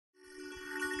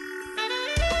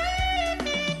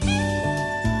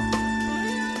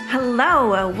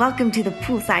Hello, welcome to the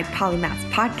Poolside Polymaths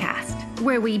podcast,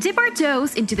 where we dip our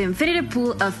toes into the infinite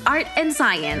pool of art and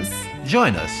science.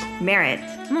 Join us, Merritt,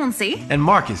 Monsi, and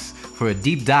Marcus, for a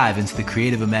deep dive into the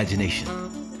creative imagination.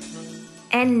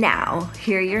 And now,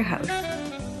 here are your hosts.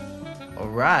 All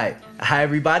right. Hi,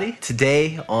 everybody.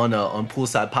 Today on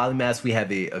Poolside Polymaths, we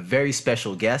have a very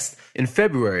special guest. In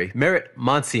February, Merritt,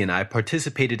 Monsi, and I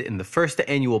participated in the first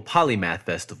annual Polymath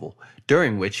Festival,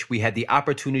 during which we had the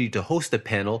opportunity to host a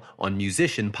panel on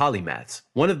musician polymaths.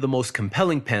 One of the most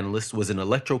compelling panelists was an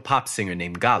electro-pop singer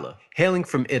named Gala. Hailing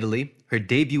from Italy, her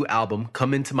debut album,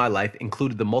 Come Into My Life,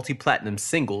 included the multi-platinum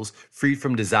singles Freed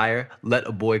From Desire, Let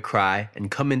a Boy Cry,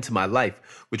 and Come Into My Life,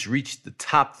 which reached the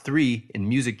top 3 in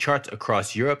music charts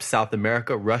across Europe, South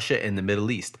America, Russia, and the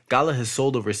Middle East. Gala has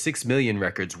sold over 6 million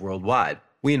records worldwide.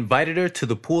 We invited her to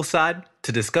the poolside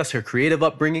to discuss her creative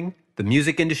upbringing, the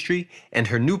music industry, and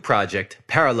her new project,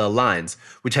 Parallel Lines,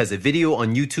 which has a video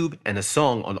on YouTube and a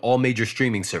song on all major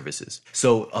streaming services.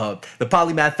 So the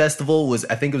Polymath Festival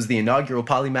I think it was the inaugural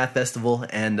Polymath Festival,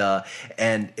 and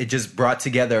it just brought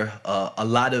together a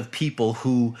lot of people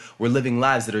who were living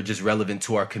lives that are just relevant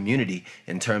to our community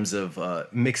in terms of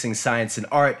mixing science and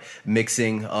art,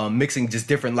 mixing just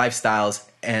different lifestyles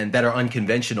and that are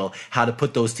unconventional, how to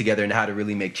put those together and how to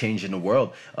really make change in the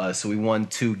world. So we want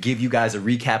to give you guys a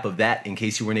recap of that in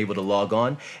case you weren't able to log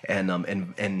on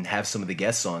and have some of the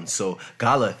guests on. So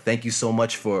Gala, thank you so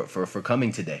much for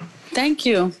coming today. Thank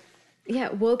you. Yeah,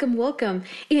 welcome.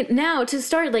 Now, to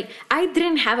start, I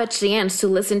didn't have a chance to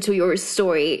listen to your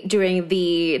story during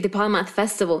the Polymath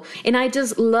Festival, and I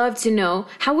just love to know,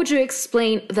 how would you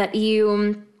explain that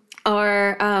you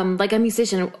are a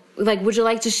musician? Would you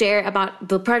like to share about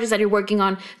the projects that you're working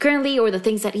on currently, or the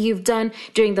things that you've done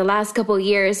during the last couple of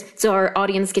years, so our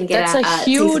audience can get That's a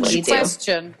huge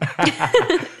question.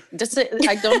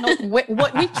 I don't know which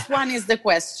one is the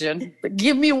question.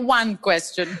 Give me one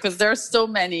question, because there are so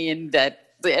many in that.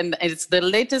 And it's the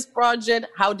latest project.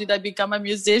 How did I become a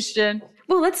musician?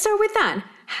 Well, let's start with that.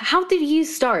 How did you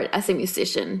start as a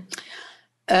musician?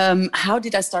 How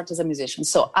did I start as a musician?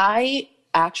 So I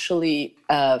actually,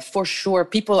 for sure,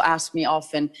 people ask me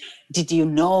often, did you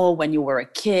know when you were a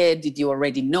kid? Did you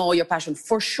already know your passion?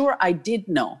 For sure, I did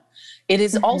know. It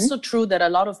is also true that a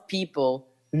lot of people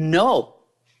know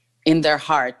in their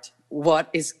heart what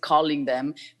is calling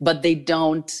them, but they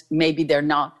don't, maybe they're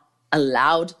not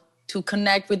allowed to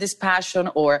connect with this passion,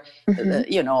 or,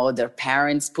 their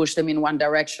parents push them in one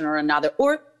direction or another.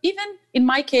 Or even in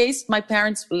my case, my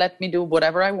parents let me do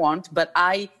whatever I want, but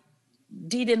I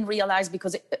didn't realize,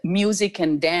 because music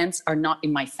and dance are not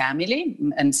in my family.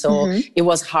 And so it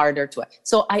was harder to.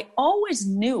 So I always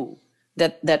knew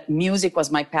that music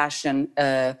was my passion,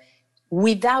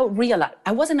 without realizing.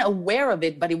 I wasn't aware of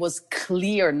it, but it was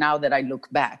clear now that I look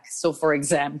back. So, for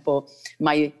example,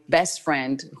 my best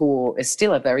friend, who is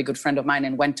still a very good friend of mine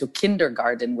and went to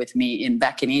kindergarten with me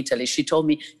back in Italy, she told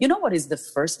me, you know what is the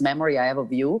first memory I have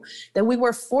of you? That we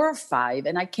were 4 or 5,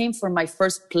 and I came for my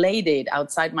first play date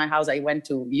outside my house. I went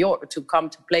to York to come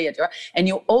to play at York, and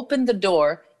you opened the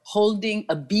door holding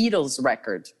a Beatles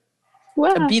record,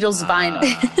 a Beatles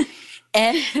vinyl.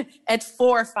 And at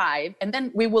 4 or 5, and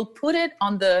then we will put it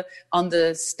on the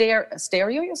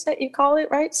stereo. You call it,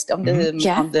 right?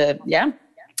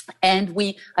 And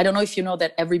I don't know if you know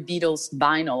that every Beatles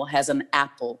vinyl has an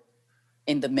apple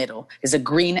in the middle. It's a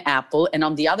green apple, and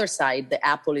on the other side the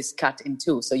apple is cut in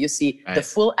 2. So you see the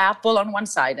full apple on one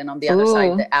side, and on the other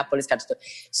side the apple is cut in 2.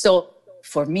 So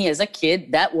for me as a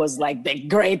kid, that was like the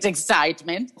great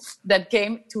excitement that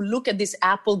came to look at this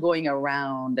apple going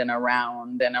around and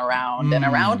around and around and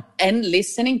around, and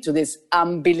listening to this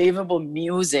unbelievable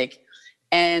music.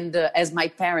 And as my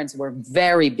parents were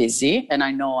very busy, and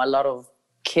I know a lot of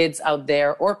kids out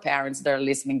there or parents that are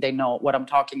listening, they know what I'm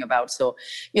talking about. So,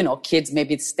 kids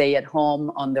maybe stay at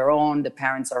home on their own. The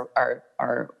parents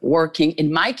are working.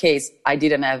 In my case, I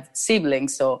didn't have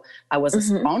siblings, so I was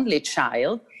an only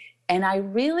child. And I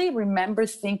really remember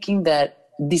thinking that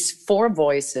these 4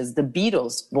 voices, the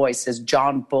Beatles voices,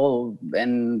 John, Paul,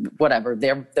 and whatever,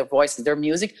 their voices, their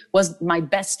music, was my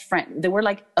best friend. They were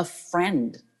like a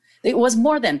friend. It was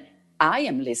more than I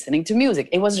am listening to music.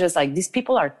 It was just like, these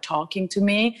people are talking to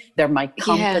me. They're my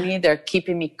company. Yeah. They're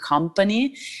keeping me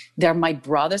company. They're my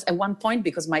brothers. At one point,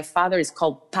 because my father is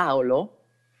called Paolo,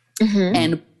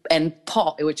 and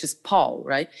Paul, which is Paul,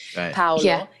 right? Paolo.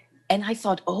 Yeah. And I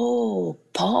thought,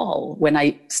 Paul, when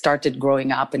I started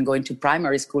growing up and going to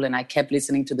primary school, and I kept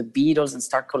listening to the Beatles and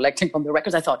start collecting from the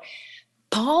records, I thought,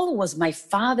 Paul was my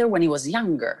father when he was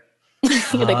younger.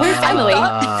 You're like, we're family.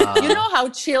 You know how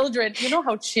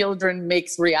children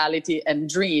makes reality and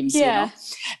dreams, Yeah. you know?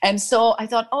 And so I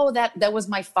thought, oh, that was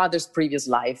my father's previous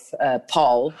life,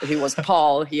 Paul. He was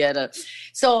Paul.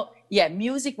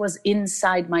 Music was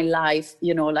inside my life,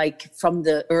 you know, like from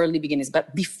the early beginnings.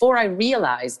 But before I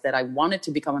realized that I wanted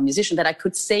to become a musician, that I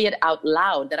could say it out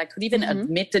loud, that I could even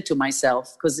admit it to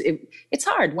myself, because it's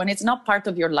hard when it's not part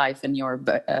of your life and your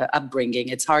upbringing.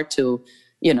 It's hard to,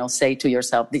 you know, say to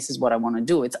yourself, this is what I want to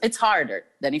do. It's harder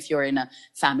than if you're in a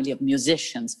family of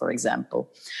musicians, for example.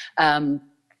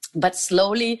 But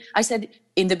slowly, I said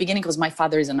in the beginning, because my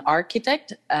father is an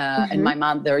architect and my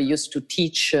mother used to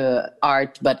teach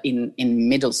art, but in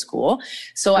middle school.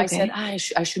 So I said, I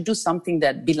should do something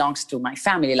that belongs to my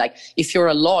family. Like if you're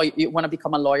a lawyer, you want to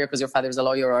become a lawyer because your father is a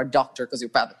lawyer, or a doctor because your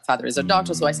father is a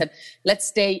doctor. So I said, let's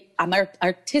stay, I'm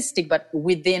artistic, but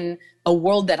within a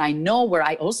world that I know, where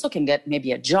I also can get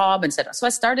maybe a job, etc. So I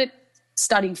started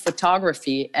studying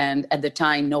photography, and at the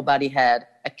time nobody had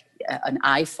an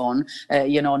iPhone.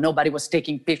 Nobody was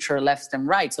taking picture left and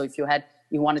right. So if you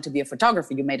wanted to be a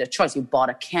photographer, you made a choice. You bought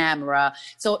a camera.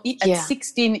 So at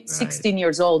 16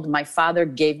 years old, my father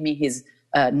gave me his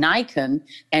Nikon,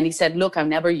 and he said, look, I've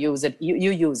never used it.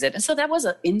 You use it. And so that was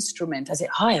an instrument. I said,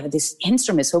 I have this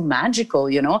instrument, so magical,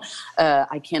 you know.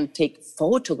 I can take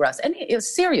photographs. And it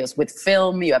was serious. With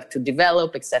film, you have to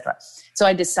develop, etc. So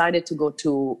I decided to go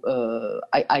to,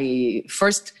 I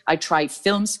tried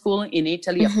film school in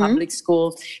Italy, a public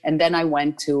school. And then I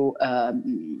went to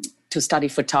study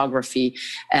photography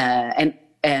and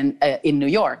in New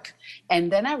York.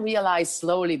 And then I realized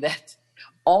slowly that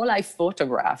all I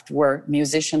photographed were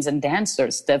musicians and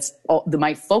dancers. That's all,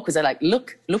 my focus. I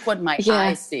look what my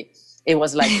eyes see. It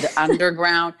was like the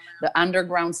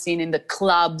underground scene in the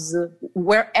clubs.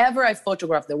 Wherever I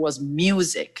photographed, there was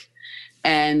music.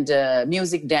 And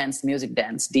music dance,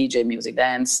 DJ music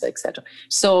dance, etc.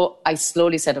 So I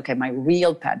slowly said, okay,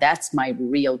 that's my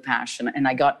real passion. And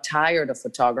I got tired of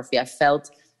photography. I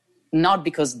felt, not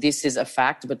because this is a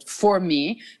fact, but for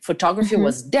me, photography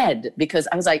was dead, because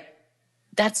I was like,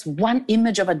 that's one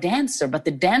image of a dancer, but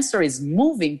the dancer is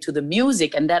moving to the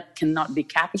music, and that cannot be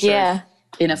captured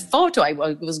in a photo. I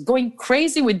was going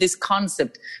crazy with this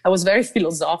concept. I was very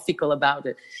philosophical about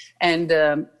it. And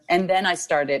then I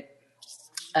started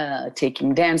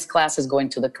taking dance classes, going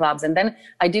to the clubs. And then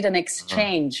I did an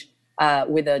exchange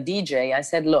with a DJ. I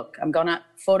said, look, I'm going to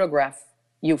photograph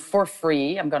you for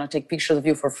free. I'm going to take pictures of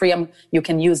you for free. You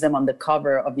can use them on the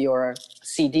cover of your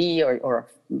CD or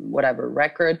whatever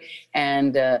record.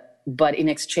 And but in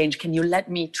exchange, can you let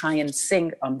me try and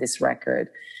sing on this record?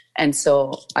 And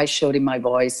so I showed him my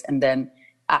voice. And then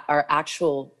our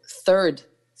actual third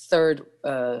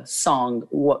song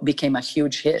became a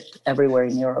huge hit everywhere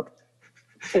in Europe.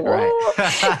 Right.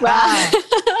 Wow.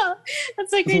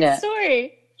 That's a great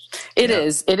story. It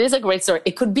is a great story.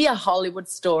 It could be a Hollywood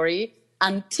story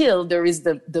until there is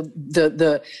there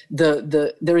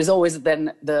is always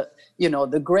then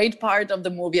the great part of the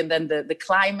movie, and then the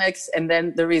climax, and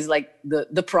then there is like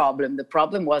the problem. The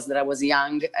problem was that I was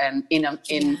young and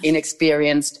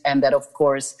inexperienced, and that of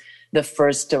course the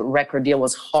first record deal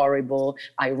was horrible.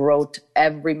 I wrote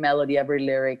every melody, every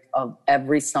lyric of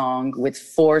every song, with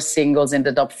 4 singles in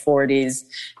the top 40s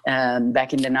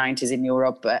back in the 90s in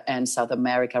Europe and South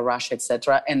America, Russia,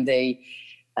 etc. And the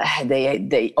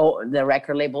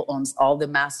record label owns all the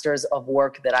masters of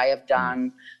work that I have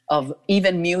done, of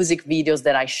even music videos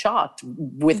that I shot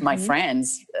with my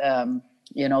friends.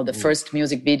 The first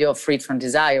music video of Freed from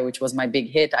Desire, which was my big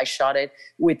hit, I shot it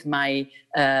with my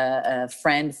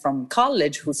friend from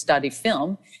college who studied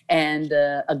film, and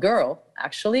a girl,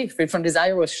 actually. Freed from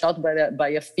Desire was shot by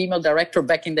a female director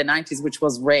back in the 90s, which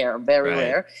was rare, very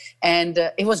rare. And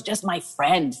it was just my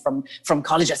friend from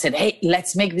college. I said, hey,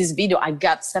 let's make this video. I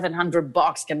got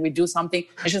 $700. Can we do something?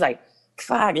 And she's like,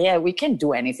 fuck, yeah, we can't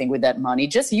do anything with that money.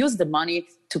 Just use the money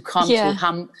to come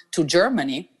to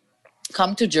Germany.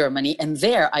 Come to Germany, and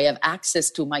there I have access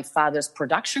to my father's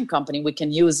production company. We can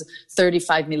use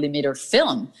 35 millimeter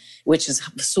film, which is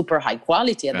super high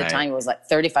quality. At the time, it was like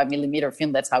 35 millimeter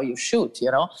film. That's how you shoot,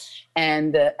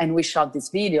 And we shot this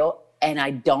video, and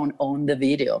I don't own the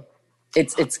video.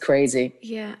 It's crazy.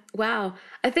 Yeah. Wow.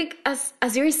 I think as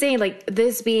you were saying, like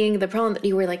this being the problem that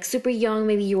you were like super young,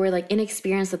 maybe you were like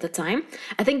inexperienced at the time.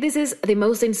 I think this is the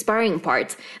most inspiring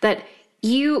part, that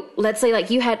let's say like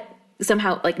you had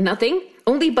somehow like nothing,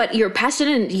 but you're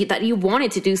passionate and that you wanted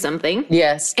to do something.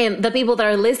 Yes. And the people that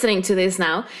are listening to this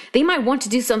now, they might want to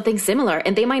do something similar,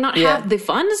 and they might not have the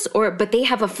funds, but they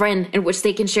have a friend in which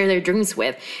they can share their dreams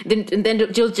with. Then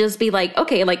you'll just be like,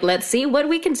 okay, like let's see what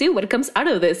we can do, what comes out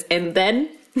of this, and then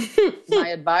my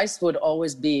advice would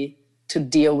always be to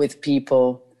deal with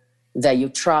people that you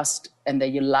trust and that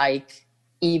you like,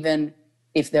 even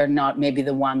if they're not maybe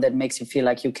the one that makes you feel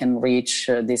like you can reach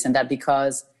this and that,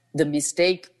 because the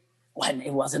mistake, when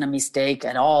it wasn't a mistake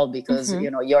at all, because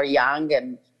you're young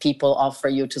and people offer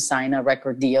you to sign a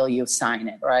record deal, you sign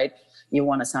it, right? You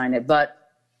want to sign it. But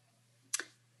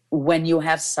when you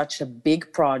have such a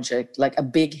big project, like a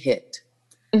big hit,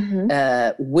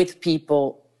 with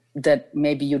people that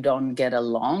maybe you don't get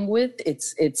along with,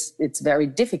 it's very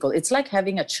difficult. It's like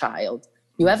having a child.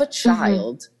 You have a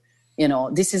child,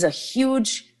 this is a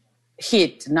huge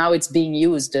hit. Now it's being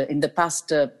used in the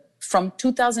past, from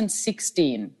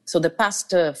 2016. So the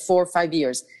past 4 or 5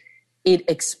 years, it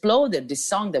exploded. This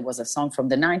song that was a song from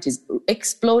the 90s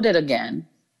exploded again.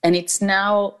 And it's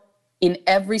now in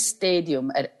every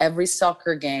stadium, at every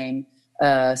soccer game,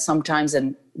 sometimes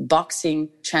a boxing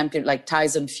champion like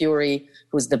Tyson Fury,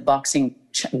 who's the boxing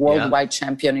worldwide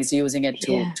champion, is using it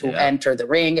to enter the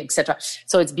ring, etc.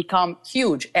 So it's become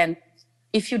huge. And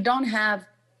if you don't have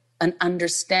an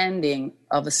understanding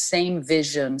of the same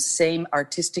vision, same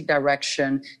artistic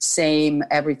direction, same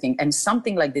everything, and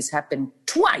something like this happened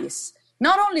twice.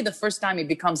 Not only the first time it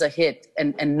becomes a hit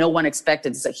and no one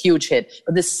expected it's a huge hit,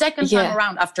 but the second time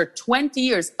around, after 20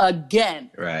 years,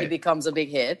 again, it becomes a big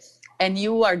hit. And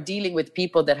you are dealing with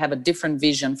people that have a different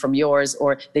vision from yours,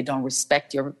 or they don't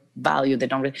respect your value. They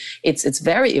don't. It's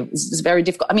very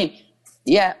difficult. I mean,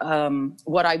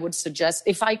 what I would suggest,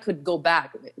 if I could go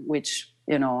back, which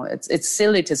it's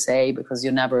silly to say because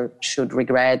you never should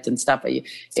regret and stuff.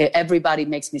 Everybody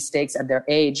makes mistakes at their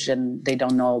age and they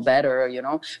don't know better,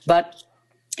 But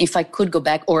if I could go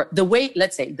back, or the way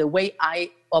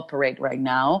I operate right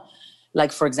now,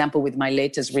 like, for example, with my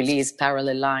latest release,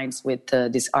 Parallel Lines, with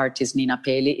this artist, Nina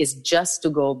Paley, is just to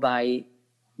go by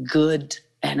good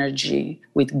energy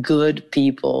with good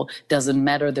people. Doesn't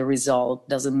matter the result.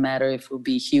 Doesn't matter if it will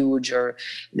be huge, or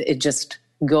it just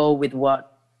go with what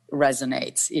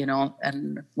resonates,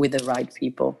 and with the right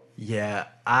people. Yeah,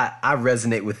 I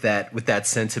resonate with that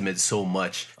sentiment so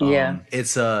much.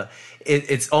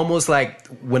 It's almost like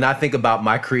when I think about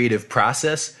my creative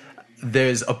process,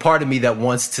 there's a part of me that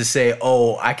wants to say,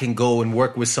 oh, I can go and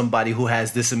work with somebody who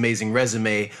has this amazing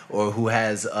resume, or who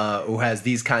has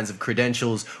these kinds of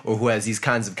credentials, or who has these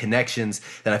kinds of connections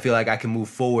that I feel like I can move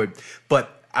forward.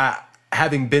 But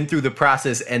having been through the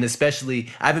process, and especially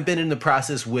I haven't been in the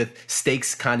process with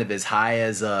stakes kind of as high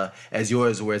as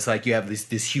yours, where it's like you have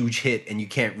this huge hit and you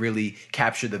can't really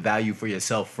capture the value for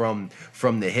yourself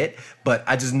from the hit. But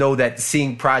I just know that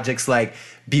seeing projects like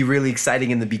be really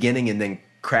exciting in the beginning and then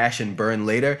crash and burn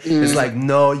later, it's like,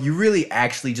 no, you really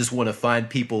actually just want to find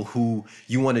people who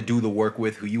you want to do the work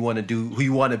with, who you want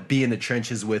to be in the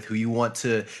trenches with, who you want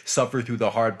to suffer through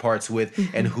the hard parts with,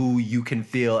 and who you can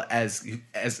feel as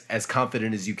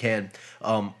confident as you can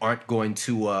aren't going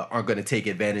to take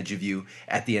advantage of you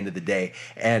at the end of the day.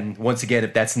 And once again,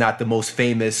 if that's not the most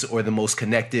famous or the most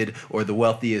connected or the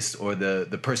wealthiest or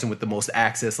the person with the most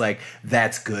access, like,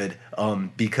 that's good,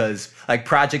 because like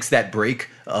projects that break,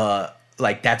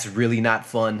 like, that's really not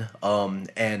fun.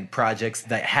 And projects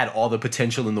that had all the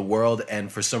potential in the world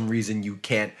and for some reason you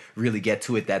can't really get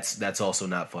to it, that's also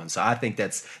not fun. So I think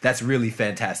that's really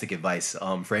fantastic advice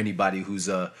for anybody who's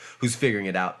figuring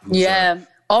it out.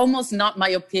 Almost not my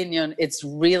opinion. It's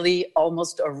really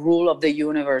almost a rule of the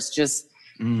universe. Just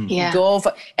go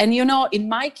for, and in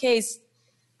my case,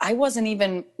 I wasn't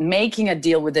even making a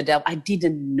deal with the devil. I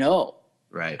didn't know.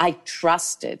 Right. I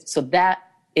trusted. So that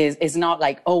is not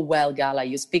like, oh, well, Gala,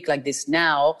 you speak like this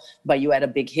now, but you had a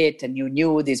big hit and you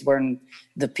knew these weren't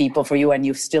the people for you and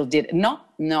you still did.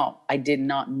 No, I did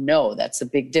not know. That's a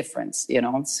big difference,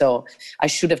 So I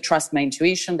should have trusted my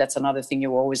intuition. That's another thing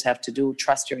you always have to do,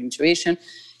 trust your intuition.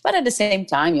 But at the same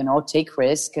time, take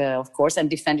risk, of course, and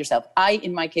defend yourself. I,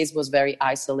 in my case, was very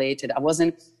isolated.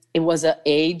 It was an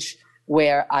age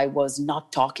where I was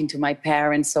not talking to my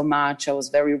parents so much. I was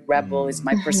very rebel. It's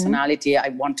my personality. I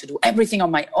want to do everything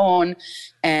on my own,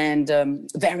 and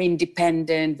very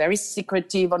independent, very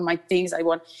secretive on my things I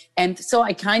want. And so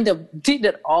I kind of did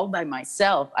it all by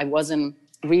myself. I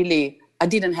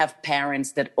didn't have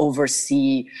parents that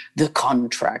oversee the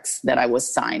contracts that I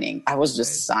was signing. I was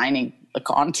just signing a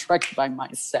contract by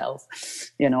myself,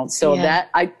 that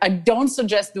I don't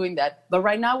suggest doing that. But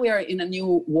right now we are in a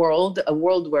new world, a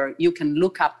world where you can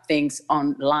look up things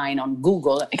online on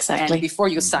Google. Exactly. And before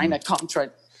you sign a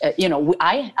contract,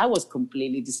 I was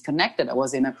completely disconnected. I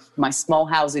was in my small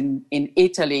house in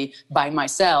Italy by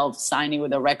myself, signing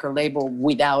with a record label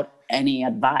without any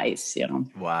advice,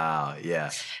 Wow.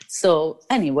 Yeah. So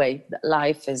anyway,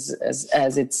 life is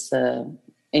as it's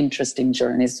interesting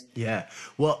journeys. Yeah.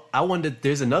 Well,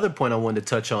 there's another point I wanted to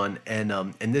touch on,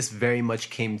 and this very much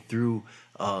came through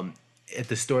at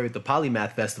the story at the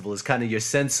Polymath Festival, is kind of your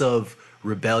sense of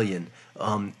rebellion,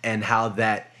 and how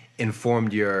that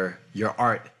informed your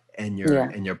art and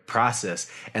your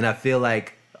process. And I feel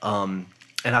like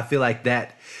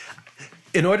that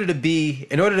in order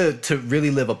to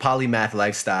really live a polymath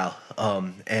lifestyle,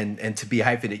 and to be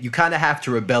hyphenate, you kind of have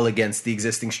to rebel against the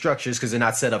existing structures because they're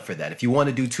not set up for that. If you want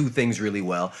to do two things really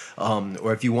well,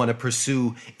 or if you want to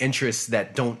pursue interests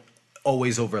that don't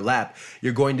always overlap,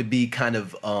 you're going to be kind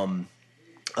of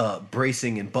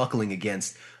bracing and buckling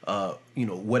against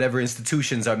whatever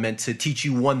institutions are meant to teach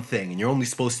you one thing, and you're only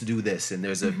supposed to do this, and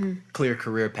there's a clear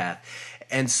career path.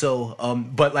 And so,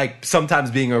 but like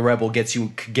sometimes being a rebel gets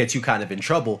you kind of in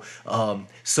trouble.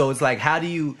 So it's like, how do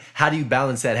you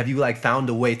balance that? Have you like found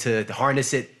a way to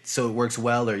harness it so it works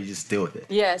well, or you just deal with it?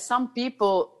 Yeah, some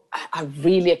people are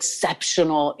really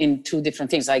exceptional in two different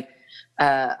things. Like,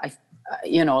 I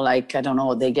don't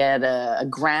know, they get a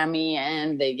Grammy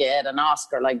and they get an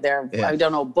Oscar. Like I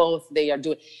don't know, both they are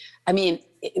doing. I mean,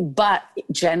 but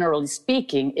generally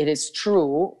speaking, it is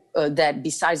true that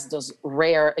besides those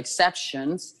rare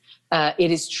exceptions,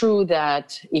 it is true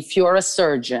that if you're a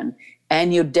surgeon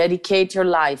and you dedicate your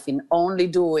life in only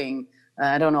doing,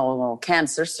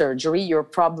 cancer surgery, you're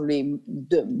probably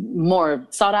more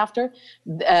sought after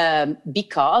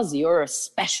because you're a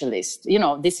specialist.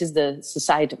 This is the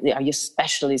society. Are you a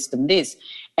specialist in this?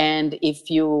 And if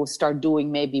you start doing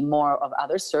maybe more of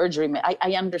other surgery,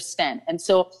 I understand. And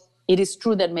so it is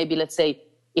true that maybe, let's say,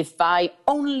 if I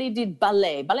only did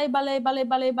ballet,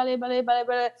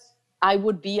 I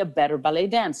would be a better ballet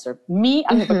dancer. Me,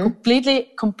 I have a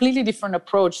completely different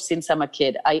approach since I'm a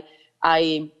kid.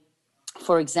 I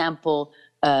for example,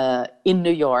 in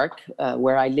New York,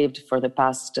 where I lived for the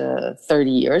past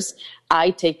 30 years,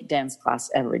 I take dance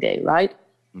class every day, right?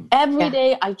 Every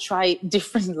day I try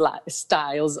different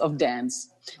styles of dance.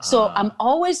 So I'm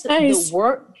always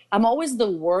I'm always the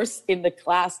worst in the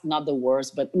class, not the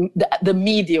worst, but the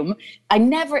medium. I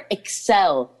never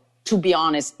excel, to be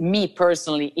honest, me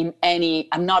personally,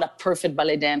 I'm not a perfect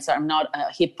ballet dancer. I'm not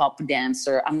a hip hop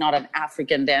dancer. I'm not an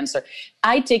African dancer.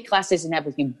 I take classes in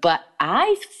everything, but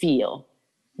I feel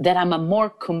that I'm a more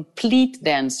complete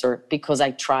dancer because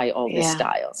I try all the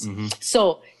styles.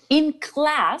 So in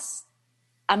class,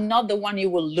 I'm not the one you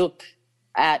will look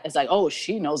at as like, oh,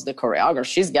 she knows the choreography.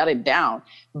 She's got it down.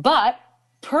 But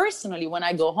personally, when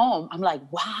I go home, I'm like,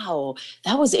 wow,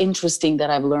 that was interesting that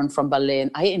I've learned from ballet.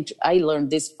 And I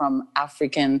learned this from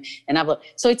African.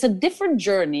 So it's a different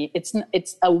journey.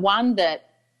 It's a one that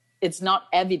it's not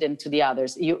evident to the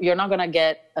others. You're not going to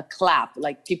get a clap.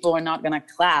 Like people are not going to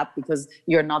clap because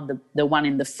you're not the one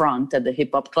in the front at the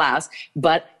hip hop class.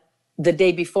 But the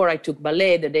day before I took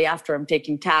ballet, the day after I'm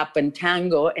taking tap and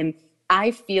tango. And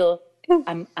I feel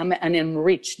I'm an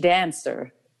enriched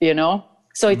dancer,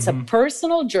 So it's a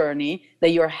personal journey that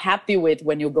you're happy with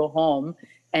when you go home.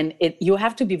 And you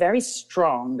have to be very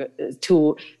strong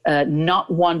to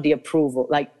not want the approval,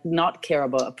 like not care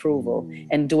about approval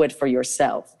and do it for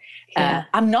yourself. Yeah.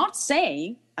 I'm not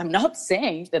saying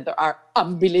that there are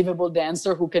unbelievable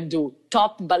dancers who can do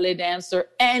top ballet dancer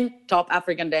and top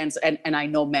African dancer. And I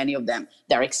know many of them.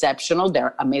 They're exceptional.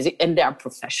 They're amazing. And they're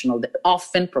professional,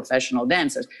 often professional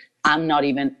dancers. I'm not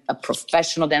even a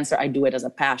professional dancer. I do it as a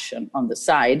passion on the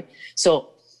side. So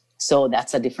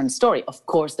that's a different story. Of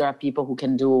course, there are people who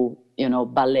can do,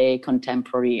 ballet,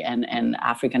 contemporary, and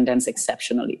African dance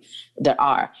exceptionally. There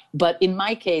are. But in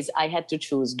my case, I had to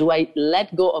choose. Do I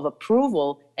let go of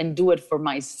approval and do it for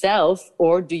myself,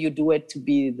 or do you do it to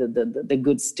be the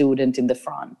good student in the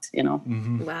front,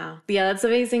 Wow. Yeah, that's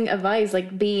amazing advice,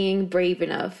 like being brave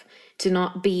enough to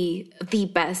not be the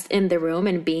best in the room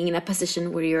and being in a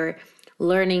position where you're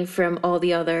learning from all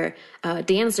the other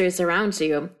dancers around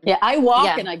you. Yeah, I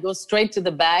walk and I go straight to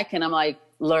the back and I'm like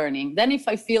learning. Then if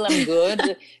I feel I'm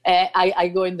good,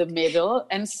 I go in the middle.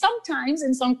 And sometimes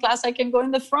in some class I can go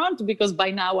in the front because by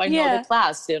now I know the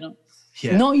class,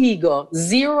 Yeah. No ego,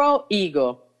 zero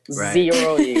ego,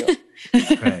 zero ego.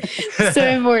 Right. So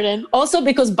important. Also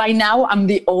because by now I'm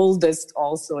the oldest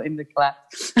also in the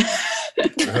class.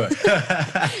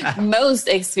 Most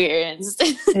experienced.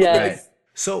 Yes. Right.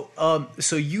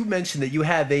 So you mentioned that you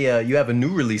have a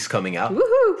new release coming out.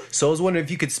 Woohoo! So I was wondering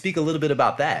if you could speak a little bit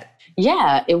about that.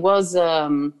 Yeah, it was.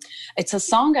 It's a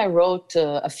song I wrote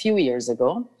a few years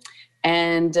ago,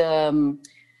 and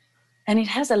it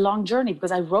has a long journey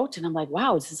because I wrote it and I'm like,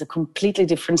 wow, this is a completely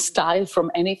different style from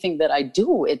anything that I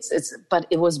do. But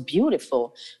it was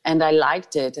beautiful and I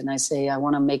liked it. And I say, I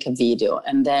want to make a video.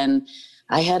 And then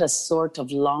I had a sort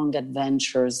of long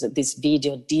adventures. This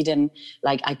video didn't,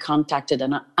 like, I contacted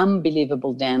an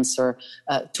unbelievable dancer.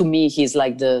 To me, he's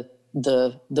like the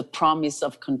promise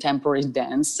of contemporary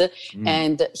dance.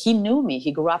 And he knew me.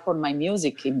 He grew up on my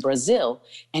music in Brazil.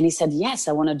 And he said, yes,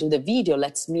 I want to do the video.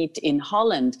 Let's meet in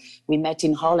Holland. We met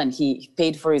in Holland. He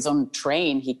paid for his own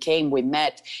train. He came, we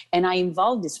met. And I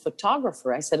involved this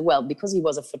photographer. I said, well, because he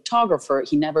was a photographer,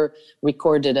 he never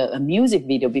recorded a music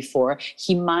video before.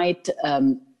 He might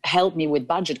help me with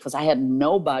budget, because I had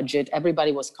no budget.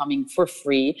 Everybody was coming for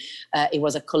free. It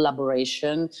was a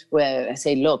collaboration where I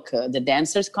say, look, the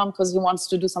dancers come because he wants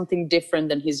to do something different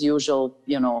than his usual,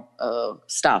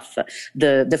 stuff.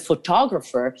 The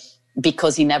photographer,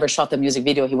 because he never shot a music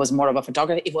video, he was more of a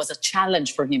photographer. It was a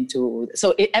challenge for him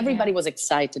everybody was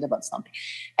excited about something.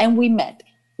 And we met.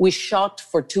 We shot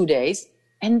for 2 days.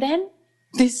 And then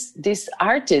this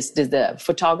artist, the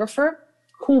photographer,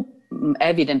 who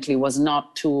evidently was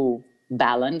not too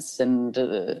balanced and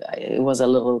it was a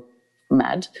little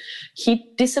mad,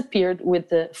 he disappeared with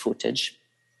the footage.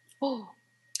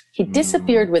 He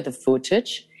disappeared with the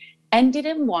footage and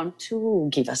didn't want to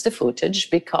give us the footage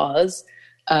because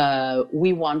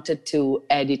we wanted to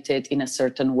edit it in a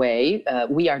certain way.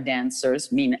 We are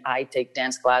dancers. I take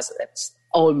dance class. That's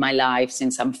all my life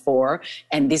since I'm 4,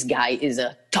 and this guy is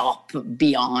a top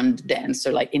beyond dancer.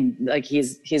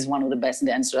 He's one of the best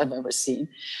dancers I've ever seen,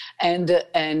 and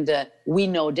we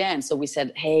know dance. So we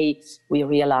said, hey, we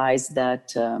realize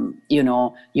that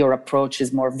your approach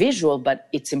is more visual, but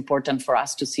it's important for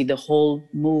us to see the whole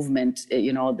movement.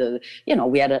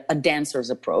 We had a dancer's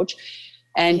approach,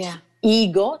 and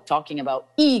ego. Talking about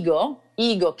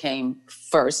ego came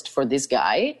first for this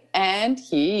guy, and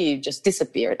he just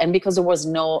disappeared. And because there was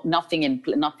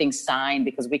nothing signed,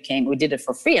 because we did it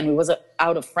for free, and it was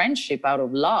out of friendship, out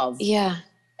of love. Yeah,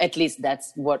 at least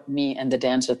that's what me and the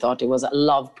dancer thought. It was a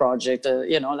love project,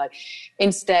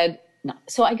 instead. No.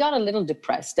 So I got a little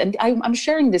depressed, and I'm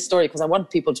sharing this story because I want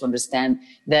people to understand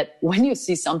that when you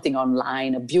see something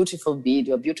online, a beautiful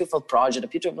video, a beautiful project, a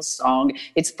beautiful song,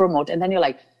 it's promoted, and then you're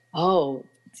like, oh,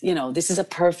 this is a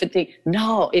perfect thing.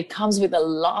 No, it comes with a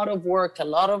lot of work, a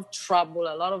lot of trouble,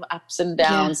 a lot of ups and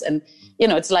downs. And,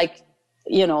 it's like,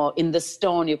 in the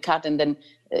stone you cut, and then,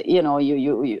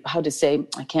 you how to say,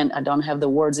 I don't have the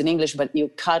words in English, but you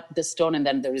cut the stone and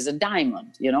then there is a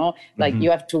diamond, like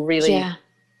you have to really,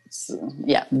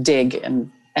 dig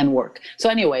and work. So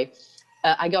anyway,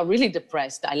 I got really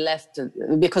depressed. I left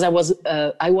because I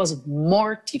was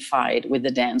mortified with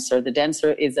the dancer. The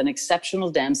dancer is an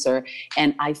exceptional dancer,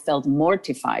 and I felt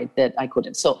mortified that I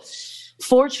couldn't. So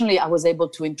fortunately, I was able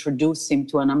to introduce him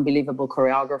to an unbelievable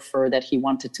choreographer that he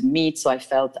wanted to meet. So I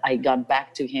felt I got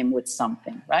back to him with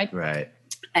something, right? Right.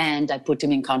 And I put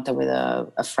him in contact with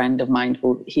a friend of mine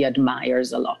who he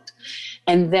admires a lot.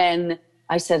 And then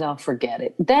I said, I'll forget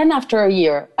it. Then after a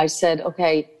year, I said,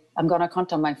 okay, I'm going to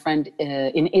contact my friend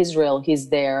in Israel. He's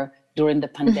there during the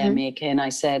pandemic. And I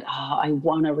said, I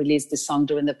want to release this song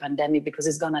during the pandemic because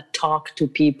it's going to talk to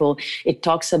people. It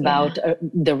talks about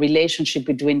the relationship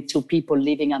between two people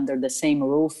living under the same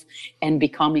roof and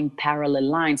becoming parallel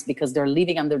lines because they're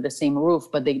living under the same roof,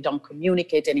 but they don't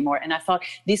communicate anymore. And I thought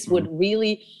this would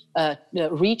really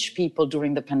reach people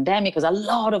during the pandemic, because a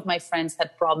lot of my friends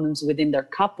had problems within their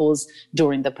couples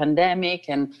during the pandemic,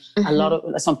 and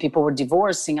some people were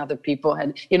divorcing, other people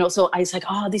had, so I was like,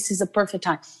 this is a perfect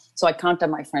time. So I contacted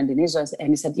my friend in Israel, and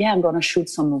he said, I'm going to shoot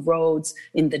some roads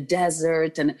in the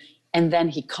desert. And then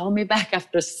he called me back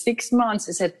after 6 months.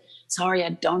 He said, sorry,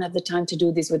 I don't have the time to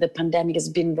do this with the pandemic. It's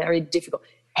been very difficult.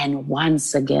 And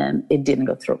once again, it didn't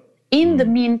go through. In the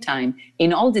meantime,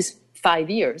 in all these 5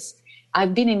 years,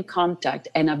 I've been in contact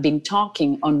and I've been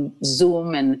talking on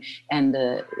Zoom and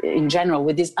in general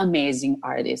with this amazing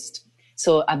artist.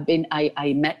 So I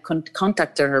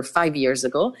contacted her 5 years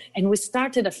ago, and we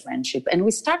started a friendship. And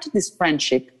we started this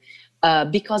friendship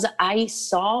because I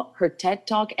saw her TED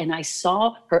Talk and I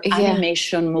saw her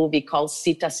animation movie called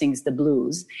Sita Sings the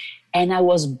Blues. And I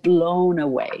was blown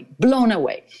away.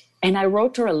 And I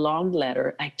wrote her a long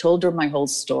letter. I told her my whole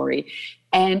story,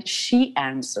 and she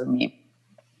answered me.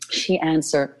 She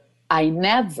answered, I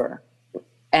never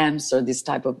answer this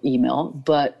type of email,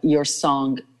 but your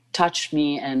song touched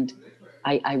me and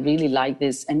I really like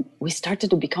this. And we started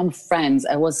to become friends.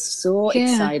 I was so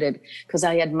excited because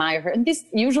I admire her. And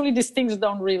usually these things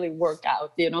don't really work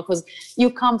out, because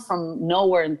you come from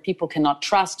nowhere and people cannot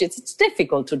trust you. It's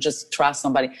difficult to just trust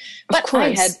somebody. But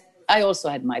I also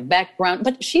had my background,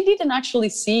 but she didn't actually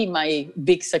see my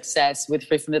big success with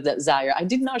Free From the Desire. I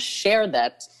did not share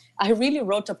that I really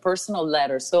wrote a personal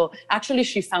letter. So actually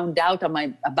she found out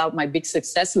about my big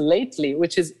success lately,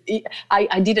 which is,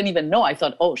 I didn't even know. I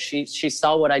thought, oh, she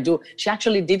saw what I do. She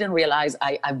actually didn't realize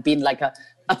I've been like a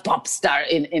pop star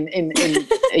in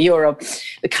Europe,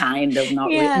 kind of,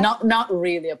 not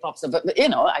really a pop star, but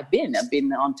I've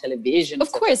been on television.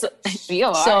 Of course, you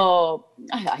are. So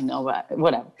I know,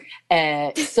 whatever.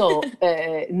 So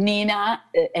Nina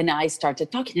and I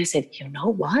started talking. I said, you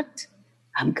know what?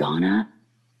 I'm gonna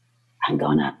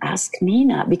ask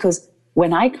Nina, because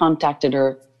when I contacted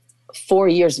her 4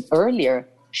 years earlier,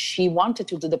 she wanted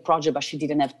to do the project, but she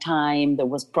didn't have time. There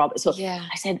was problems. So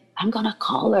I said, I'm going to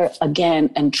call her again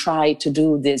and try to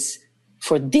do this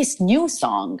for this new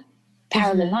song,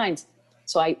 Parallel Lines.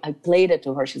 So I played it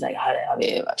to her. She's like,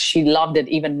 she loved it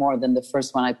even more than the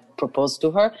first one I proposed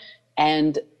to her.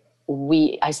 And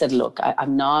I said, look,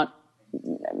 I'm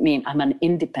an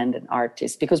independent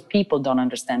artist, because people don't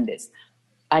understand this.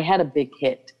 I had a big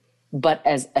hit, but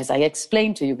as I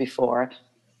explained to you before,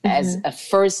 as a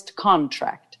first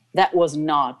contract, that was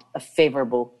not a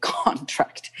favorable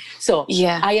contract. So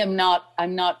I'm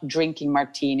not drinking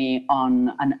martini on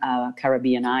a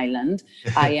Caribbean island.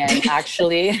 I am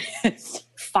actually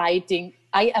fighting.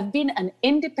 I have been an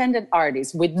independent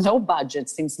artist with no budget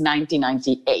since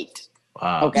 1998.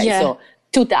 Wow. Okay, so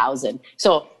 2000.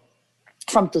 So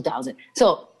from 2000.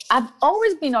 So I've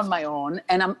always been on my own,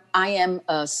 and I am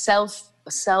self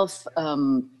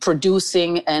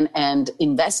producing and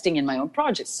investing in my own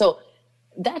projects. So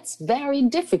that's very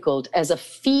difficult as a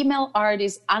female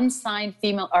artist, unsigned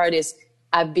female artist.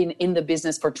 I've been in the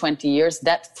business for 20 years.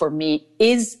 That for me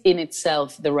is in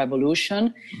itself the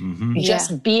revolution.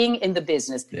 Just being in the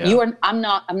business. I'm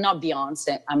not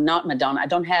Beyonce. I'm not Madonna. I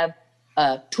don't have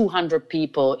 200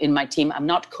 people in my team. I'm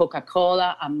not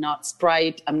Coca-Cola. I'm not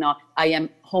Sprite. I am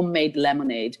homemade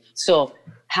lemonade. So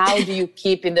how do you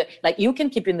keep you can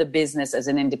keep in the business as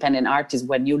an independent artist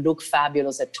when you look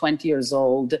fabulous at 20 years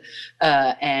old,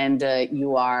 and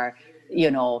you are,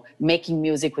 making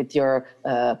music with your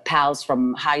pals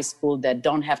from high school that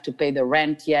don't have to pay the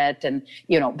rent yet. And,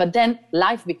 but then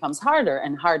life becomes harder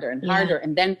and harder and harder.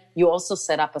 And then you also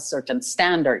set up a certain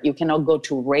standard. You cannot go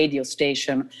to a radio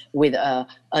station with a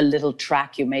little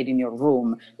track you made in your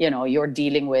room. You're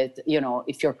dealing with,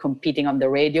 if you're competing on the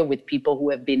radio with people who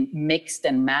have been mixed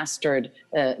and mastered,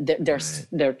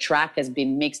 their track has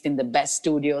been mixed in the best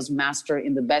studios, mastered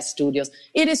in the best studios.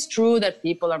 It is true that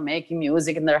people are making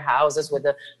music in their houses with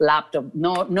a laptop,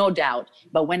 no doubt.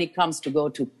 But when it comes to go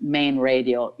to main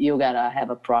radio, you gotta have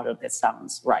a product that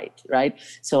sounds right?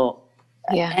 So,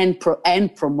 and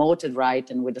promoted right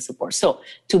and with the support. So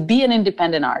to be an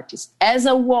independent artist as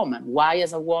a woman, why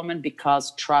as a woman?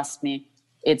 Because trust me,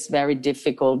 it's very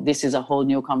difficult. This is a whole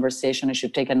new conversation. I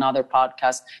should take another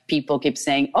podcast. People keep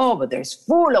saying, oh, but there's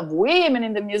full of women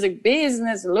in the music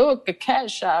business. Look,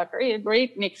 Kesha,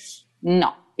 Britney.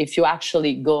 No, if you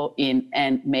actually go in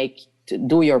and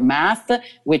do your math,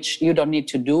 which you don't need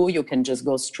to do, you can just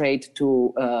go straight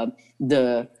to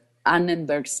the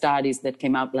Annenberg studies that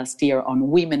came out last year on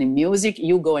women in music.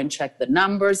 You go and check the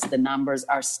numbers. The numbers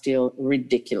are still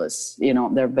ridiculous.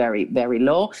 They're very, very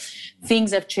low.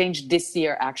 Things have changed this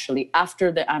year, actually,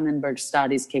 after the Annenberg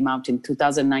studies came out in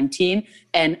 2019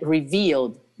 and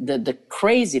revealed the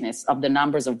craziness of the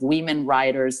numbers of women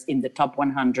writers in the top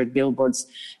 100 Billboard's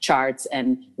charts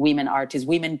and women artists,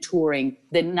 women touring.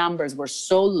 The numbers were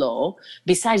so low.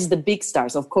 Besides the big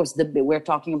stars, of course, we're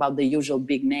talking about the usual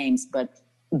big names, but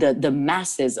the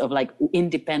masses of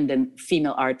independent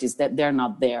female artists, that they're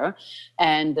not there.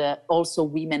 And also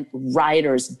women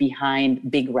writers behind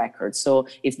big records. So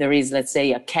if there is, let's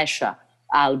say, a Kesha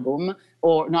album,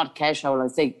 or not Kesha, or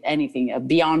let's say anything,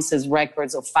 Beyonce's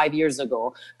records of 5 years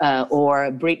ago,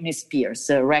 or Britney Spears'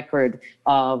 record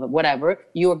of whatever,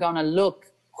 you're going to look,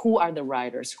 who are the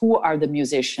writers, who are the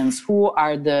musicians, who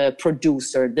are the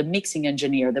producer, the mixing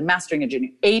engineer, the mastering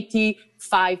engineer.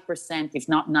 85%, if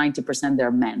not 90%,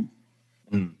 they're men.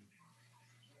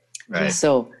 Right.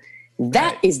 So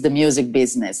that is the music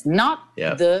business, not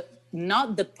the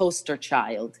poster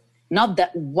child, not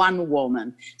that one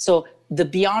woman. So the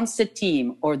Beyonce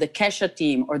team or the Kesha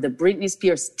team or the Britney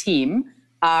Spears team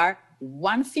are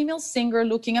one female singer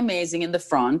looking amazing in the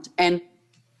front and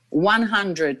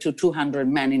 100 to 200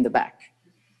 men in the back.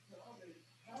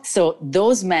 So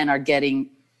those men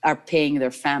are paying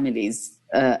their families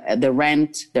the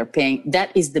rent, they're paying.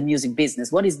 That is the music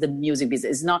business. What is the music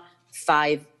business? It's not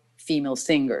 5 female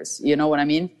singers. You know what I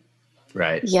mean?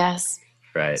 Right. Yes.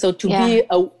 Right. So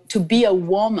to be a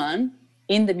woman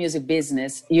in the music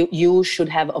business, you should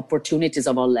have opportunities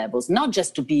of all levels, not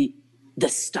just to be the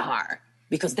star.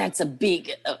 because that's a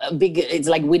big, it's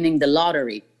like winning the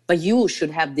lottery. But you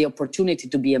should have the opportunity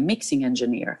to be a mixing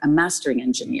engineer, a mastering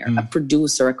engineer, a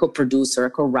producer, a co-producer, a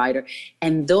co-writer.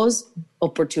 And those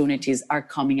opportunities are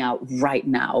coming out right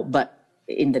now. But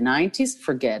in the 90s,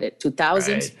 forget it.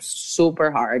 2000s,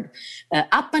 super hard.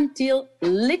 Up until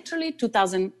literally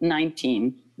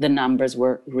 2019, the numbers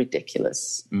were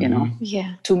ridiculous, you know?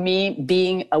 Yeah. To me,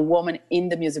 being a woman in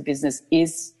the music business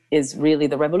is really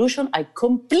the revolution. I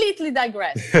completely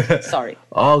digress. Sorry.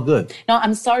 All good. No,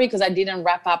 I'm sorry because I didn't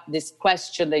wrap up this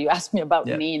question that you asked me about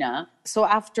Nina. So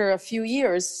after a few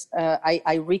years,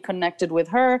 I reconnected with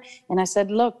her and I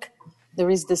said, look, there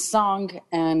is this song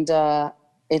and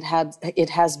it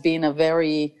has been a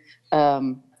very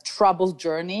troubled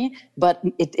journey, but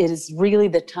it is really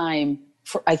the time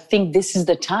I think this is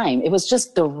the time. It was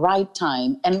just the right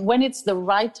time. And when it's the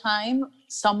right time,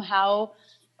 somehow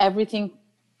everything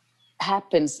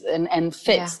happens and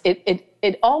fits. Yeah.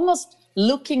 It almost,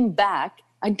 looking back,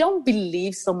 I don't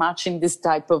believe so much in this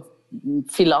type of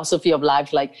philosophy of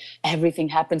life, like everything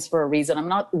happens for a reason. I'm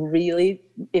not really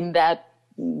in that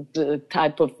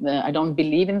type of, I don't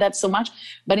believe in that so much.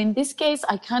 But in this case,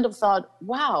 I kind of thought,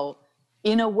 wow,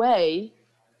 in a way,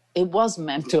 it was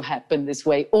meant to happen this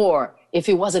way. Or if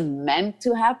it wasn't meant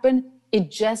to happen, it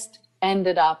just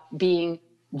ended up being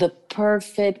the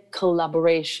perfect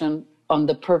collaboration on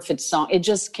the perfect song. It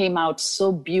just came out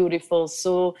so beautiful,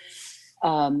 so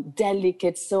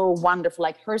delicate, so wonderful.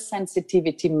 Like her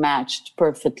sensitivity matched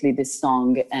perfectly this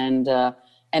song. And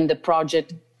the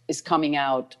project is coming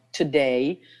out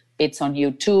today. It's on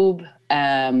YouTube.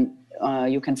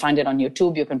 You can find it on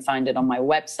YouTube. You can find it on my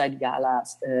website,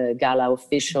 Gala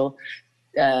Official.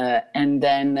 And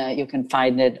then you can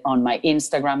find it on my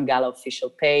Instagram, Gala Official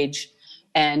page.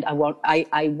 And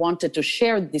I wanted to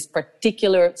share this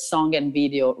particular song and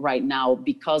video right now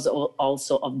because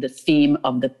also of the theme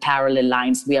of the parallel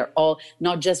lines. We are all,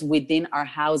 not just within our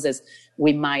houses,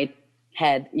 we might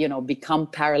had, become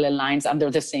parallel lines under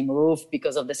the same roof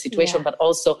because of the situation, but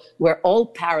also we're all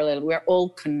parallel, we're all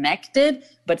connected,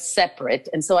 but separate.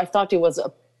 And so I thought it was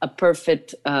a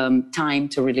perfect time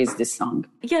to release this song.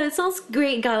 Yeah, it sounds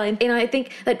great, Gala. And I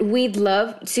think that we'd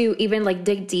love to even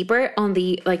dig deeper on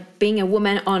the being a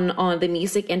woman on the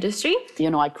music industry.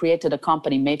 I created a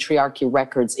company, Matriarchy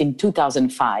Records, in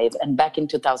 2005. And back in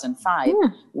 2005,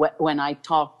 when I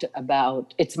talked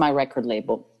about, it's my record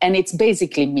label. And it's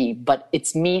basically me, but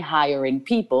it's me hiring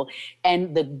people.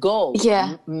 And the goal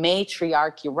of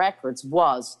Matriarchy Records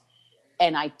was,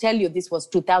 and I tell you, this was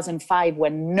 2005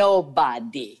 when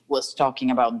nobody was talking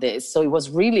about this. So it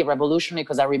was really revolutionary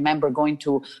because I remember going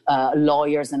to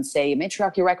lawyers and say,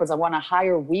 Matriarchy Records, I want to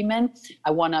hire women.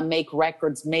 I want to make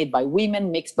records made by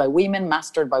women, mixed by women,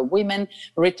 mastered by women,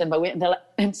 written by women.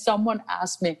 And someone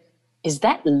asked me, is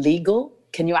that legal?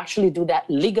 Can you actually do that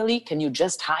legally? Can you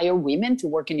just hire women to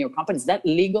work in your company? Is that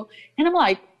legal? And I'm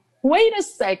like, wait a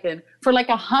second. For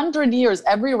 100 years,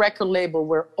 every record label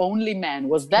were only men.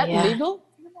 Was that legal?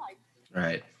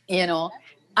 Right.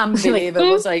 Unbelievable.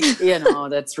 It was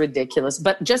that's ridiculous.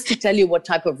 But just to tell you what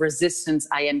type of resistance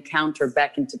I encountered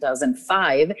back in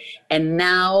 2005. And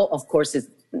now, of course, it's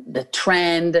the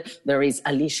trend. There is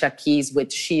Alicia Keys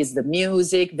with She Is the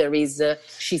Music. There is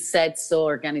She Said So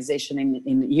organization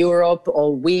in Europe,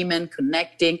 all women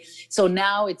connecting. So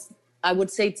now I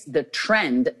would say it's the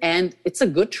trend, and it's a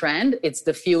good trend. It's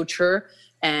the future.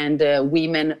 And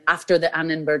women, after the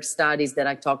Annenberg studies that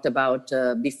I talked about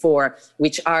before,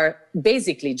 which are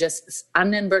basically just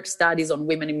Annenberg studies on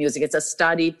women in music. It's a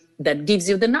study that gives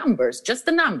you the numbers, just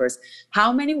the numbers.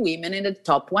 How many women in the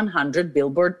top 100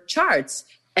 Billboard charts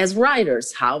as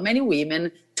writers? How many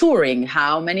women touring?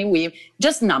 How many women?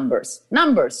 Just numbers.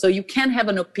 So you can't have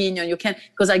an opinion. You can't,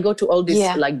 because I go to all these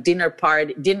dinner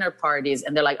parties,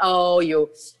 and they're like, "Oh, you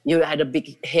had a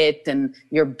big hit, and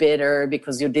you're bitter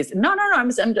because you did." No.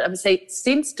 I'm saying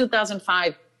since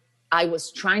 2005, I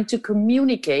was trying to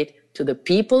communicate to the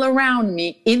people around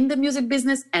me in the music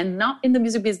business and not in the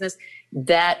music business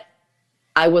that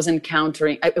I was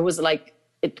encountering. It was like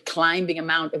climbing a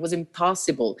mountain. It was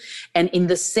impossible. And in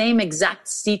the same exact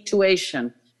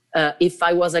situation, if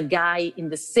I was a guy in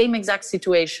the same exact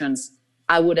situations,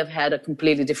 I would have had a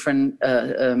completely different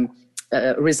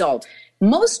result.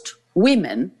 Most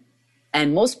women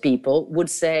and most people would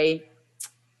say,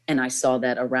 and I saw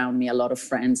that around me, a lot of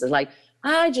friends are like,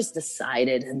 I just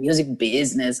decided music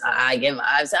business. I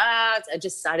just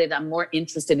decided I'm more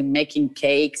interested in making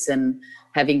cakes and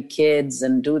having kids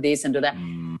and do this and do that.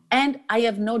 And I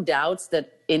have no doubts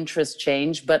that interests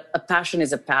change, but a passion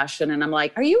is a passion. And I'm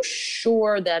like, are you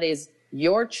sure that is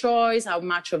your choice? How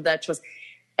much of that choice?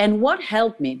 And what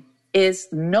helped me is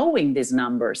knowing these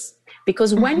numbers.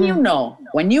 Because when you know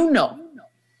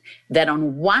that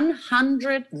on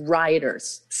 100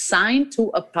 writers signed to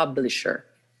a publisher,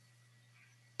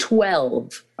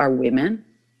 12 are women,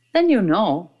 then you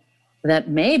know that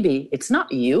maybe it's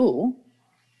not you.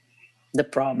 The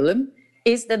problem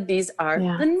is that these are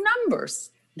the numbers.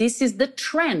 This is the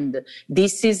trend.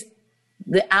 This is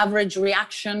the average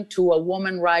reaction to a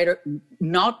woman writer,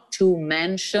 not to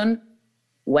mention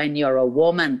when you're a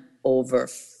woman over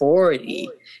 40.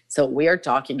 So we are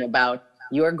talking about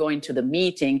you're going to the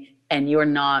meeting and you're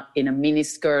not in a mini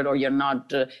skirt, or you're not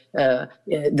the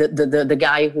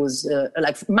guy who's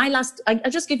like my last. I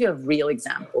just give you a real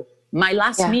example. My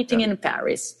last meeting in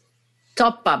Paris,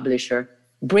 top publisher,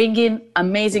 bringing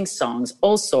amazing songs,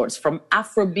 all sorts, from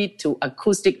Afrobeat to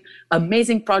acoustic.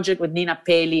 Amazing project with Nina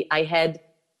Paley. I had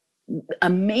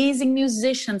amazing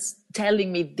musicians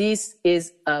telling me this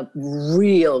is a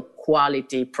real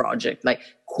quality project, like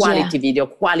quality video,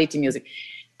 quality music.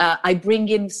 I bring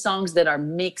in songs that are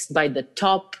mixed by the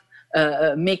top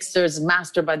mixers,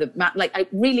 mastered by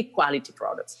really quality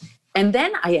products. And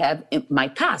then I have my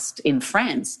past in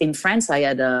France. In France, I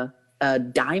had a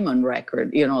diamond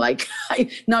record,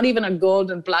 not even a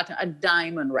gold and platinum, a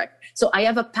diamond record. So I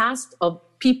have a past of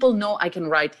people know I can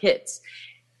write hits.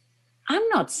 I'm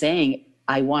not saying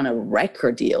I want a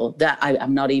record deal. That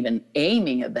I'm not even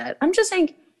aiming at that. I'm just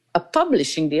saying a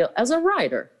publishing deal as a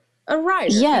writer.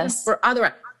 Yes. For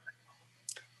other.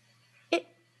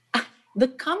 The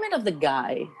comment of the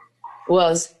guy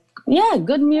was,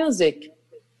 good music.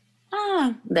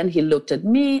 Then he looked at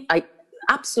me. I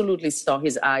absolutely saw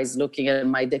his eyes looking at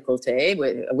my décolleté.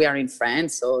 We are in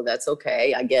France, so that's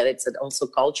okay. I get it. It's also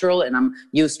cultural, and I'm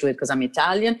used to it because I'm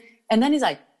Italian. And then he's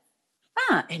like,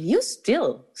 and you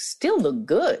still look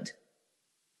good.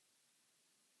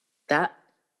 That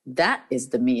is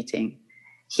the meeting.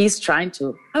 He's trying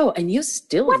to, and you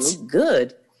still look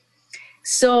good.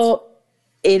 So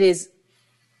it is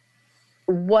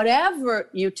whatever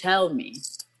you tell me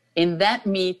in that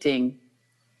meeting.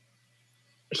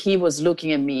 He was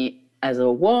looking at me as a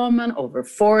woman over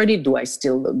 40. Do I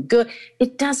still look good?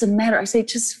 It doesn't matter. I say,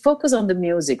 just focus on the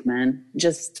music, man.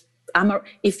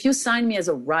 If you sign me as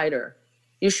a writer,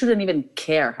 you shouldn't even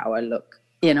care how I look,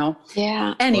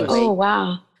 Yeah. Anyway. Oh,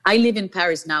 wow. I live in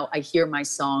Paris now. I hear my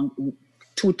song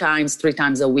 2 times, 3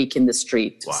 times a week in the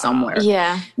street somewhere.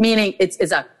 Yeah. Meaning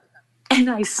and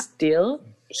I still,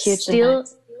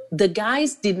 the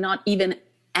guys did not even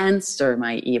answer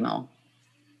my email.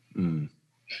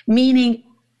 Meaning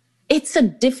it's a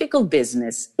difficult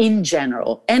business in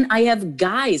general. And I have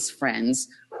guys friends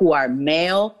who are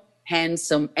male,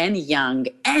 handsome and young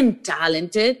and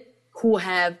talented who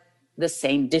have the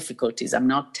same difficulties. I'm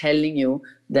not telling you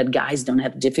that guys don't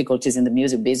have difficulties in the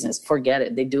music business. Forget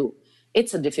it. They do.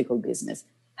 It's a difficult business.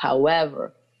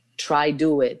 However, try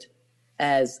do it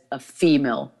as a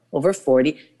female over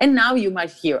 40. And now you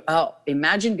might hear,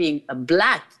 imagine being a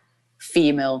black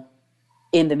female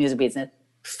in the music business.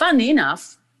 Funny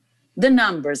enough, the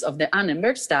numbers of the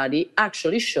Annenberg study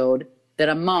actually showed that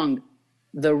among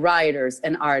the writers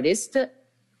and artists,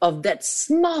 of that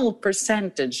small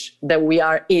percentage that we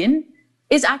are in,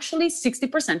 is actually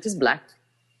 60% is black.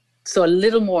 So a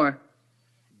little more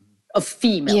of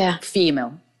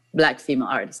black female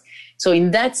artists. So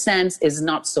in that sense, it's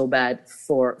not so bad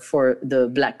for the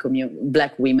black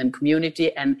women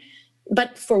community,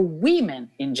 but for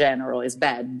women in general is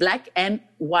bad. Black and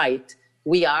white,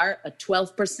 we are a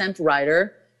 12%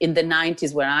 writer. In the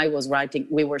 90s, when I was writing,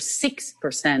 we were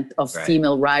 6% of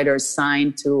female writers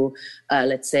signed to,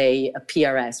 let's say, a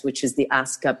PRS, which is the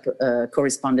ASCAP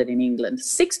correspondent in England.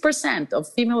 6% of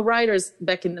female writers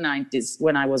back in the 90s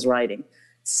when I was writing.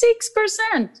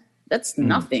 6%. That's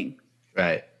nothing.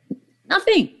 Right.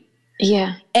 Nothing.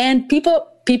 Yeah. And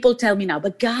people tell me now,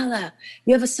 but Gala,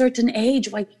 you have a certain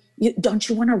age. Why don't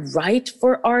you want to write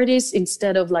for artists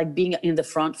instead of being in the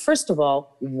front? First of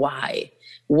all, why?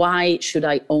 Why should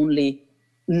I only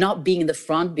not be in the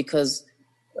front? Because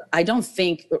I don't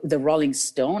think the Rolling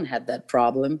Stone had that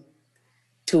problem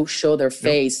to show their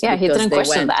face. Yeah, he didn't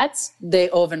question that. They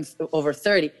over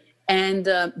 30. And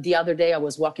the other day I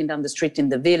was walking down the street in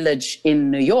the Village in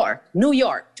New York,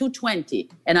 220.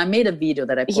 And I made a video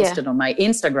that I posted on my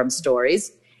Instagram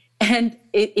stories. And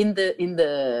in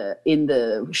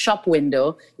the shop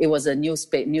window, it was a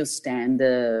newsstand,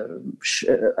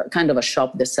 kind of a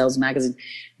shop that sells magazines.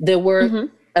 There were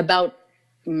about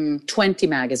 20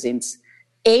 magazines.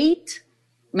 8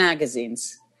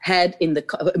 magazines had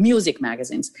music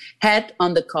magazines had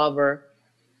on the cover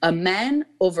a man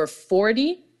over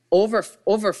 40, over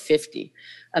 50,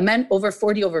 a man over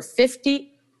 40, over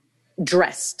 50,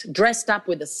 dressed up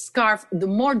with a scarf. The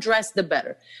more dressed, the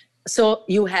better. So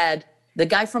you had the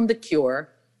guy from The Cure,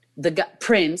 the guy,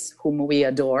 Prince, whom we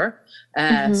adore.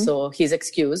 So he's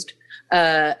excused.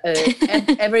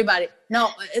 Everybody. No,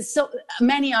 so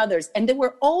many others. And they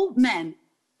were all men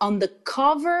on the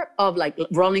cover of like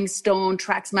Rolling Stone,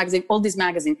 Trax magazine, all these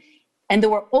magazines. And they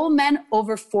were all men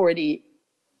over 40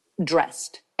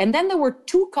 dressed. And then there were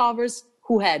two covers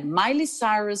who had Miley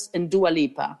Cyrus and Dua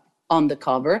Lipa on the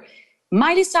cover.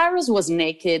 Miley Cyrus was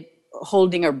naked,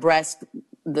 holding her breast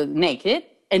naked,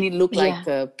 and it looked like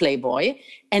a Playboy.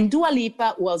 And Dua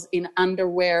Lipa was in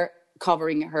underwear,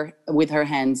 covering her with her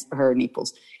hands, her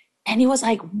nipples. And it was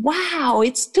like, wow,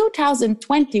 it's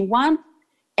 2021,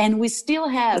 and we still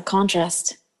have the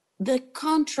contrast. The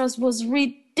contrast was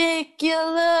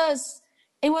ridiculous.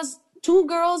 It was 2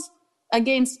 girls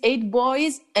against 8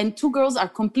 boys, and 2 girls are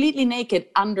completely naked,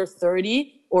 under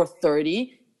 30 or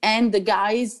 30, and the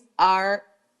guys are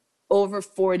over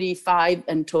 45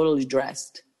 and totally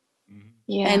dressed.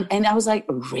 Yeah. And I was like,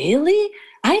 really?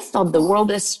 I thought the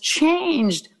world has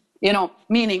changed,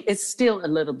 meaning it's still a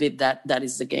little bit that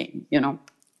is the game,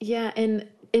 Yeah. And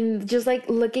just like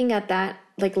looking at that,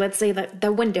 like, let's say that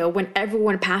the window when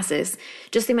everyone passes,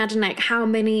 just imagine like how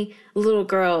many little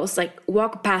girls like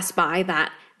walk past by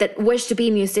that wish to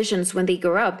be musicians when they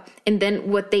grow up. And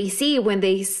then what they see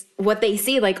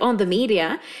like on the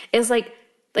media is like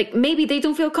maybe they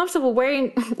don't feel comfortable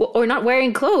wearing or not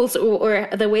wearing clothes or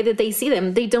the way that they see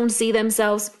them. They don't see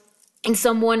themselves in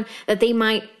someone that they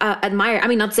might admire. I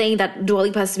mean, not saying that Dua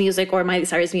Lipa's music or Miley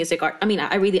Cyrus' music are, I mean,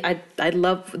 I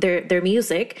love their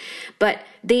music, but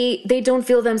they don't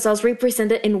feel themselves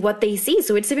represented in what they see.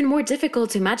 So it's even more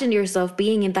difficult to imagine yourself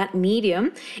being in that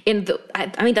medium.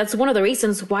 I mean, that's one of the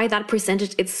reasons why that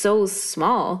percentage is so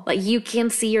small. Like, you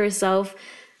can't see yourself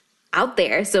out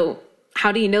there. So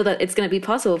how do you know that it's going to be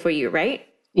possible for you, right?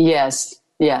 Yes,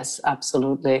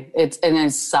 absolutely. It's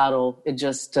subtle.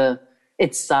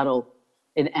 It's subtle.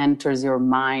 It enters your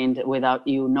mind without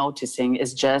you noticing.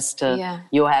 It's just,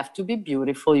 you have to be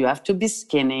beautiful. You have to be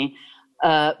skinny.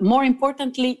 More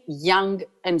importantly, young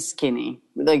and skinny,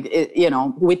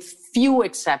 with few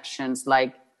exceptions,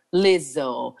 like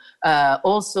Lizzo.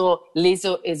 Also,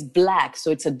 Lizzo is Black,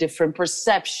 so it's a different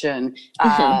perception.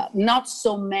 Not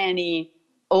so many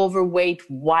overweight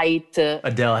white.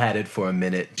 Adele had it for a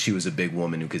minute. She was a big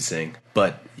woman who could sing,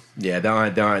 but yeah,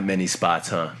 there aren't many spots,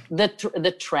 huh?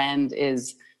 The trend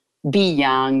is be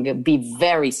young, be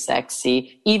very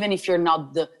sexy, even if you're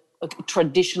not the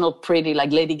traditional pretty.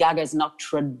 Like Lady Gaga is not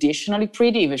traditionally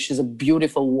pretty, even she's a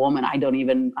beautiful woman. I don't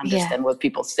even understand what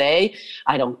people say.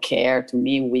 I don't care. To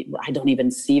me, I don't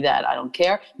even see that. I don't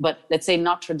care. But let's say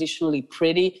not traditionally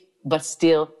pretty, but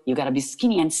still, you gotta be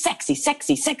skinny and sexy,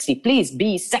 please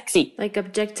be sexy. Like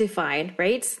objectified,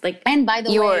 right? Like, and by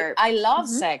the way, I love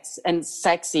sex and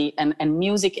sexy and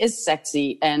music is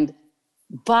sexy.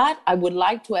 But I would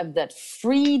like to have that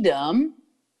freedom,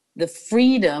 the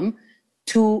freedom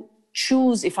to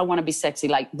choose if I want to be sexy.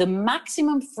 Like, the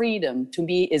maximum freedom to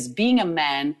me is being a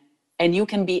man, and you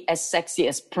can be as sexy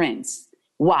as Prince.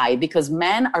 Why? Because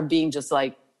men are being just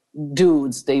like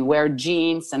dudes. They wear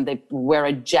jeans and they wear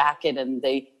a jacket and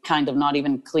they kind of not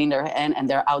even clean their hand, and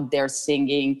they're out there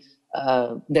singing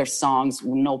their songs,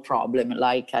 no problem.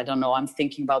 Like, I don't know, I'm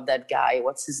thinking about that guy,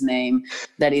 what's his name,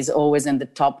 that is always in the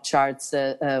top charts,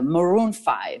 Maroon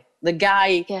 5. The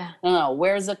guy, I don't know,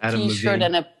 wears a Adam t-shirt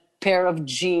Levine. and a pair of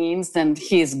jeans, and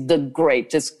he's the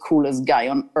greatest, coolest guy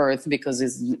on earth because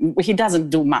he doesn't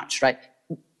do much, right?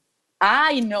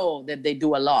 I know that they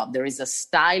do a lot. There is a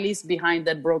stylist behind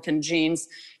that broken jeans.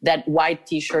 That white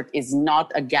t-shirt is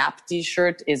not a Gap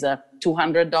t-shirt, is a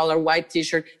 $200 white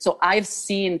t-shirt. So I've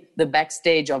seen the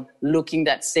backstage of looking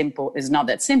that simple is not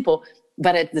that simple.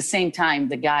 But at the same time,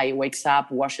 the guy wakes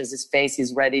up, washes his face,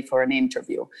 he's ready for an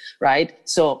interview, right?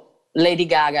 So Lady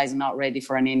Gaga is not ready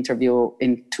for an interview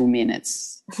in 2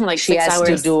 minutes. Like she 6 has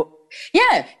hours. to do,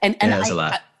 and that's a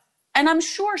lot. And I'm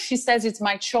sure she says it's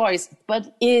my choice,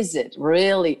 but is it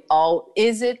really all?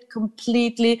 Is it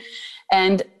completely?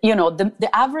 And, the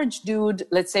average dude,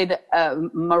 let's say the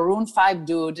Maroon 5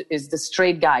 dude is the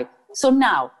straight guy. So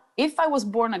now, if I was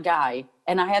born a guy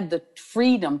and I had the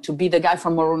freedom to be the guy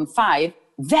from Maroon 5,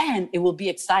 then it will be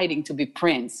exciting to be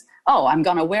Prince. Oh, I'm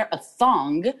going to wear a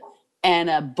thong and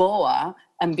a boa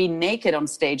and be naked on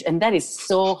stage. And that is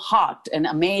so hot and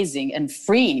amazing and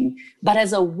freeing. But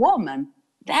as a woman,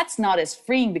 that's not as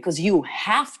freeing because you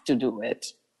have to do it.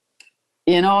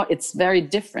 It's very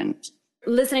different.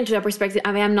 listening to that perspective,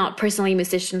 I mean, I'm not personally a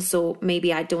musician, so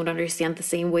maybe I don't understand the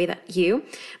same way that you,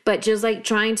 but just like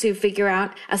trying to figure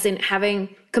out, as in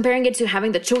comparing it to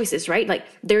having the choices, right? Like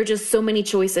there are just so many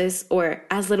choices, or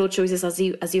as little choices as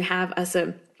you have as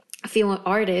a female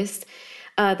artist,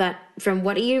 that from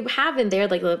what you have in there,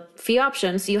 like the few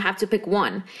options, you have to pick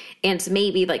one. And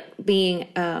maybe like being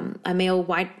a male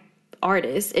white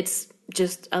artist, it's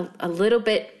just a little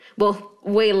bit, well,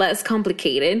 way less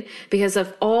complicated because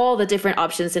of all the different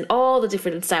options and all the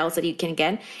different styles that you can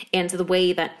get, and the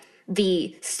way that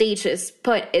the stage is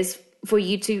put is for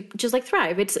you to just like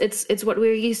thrive. It's what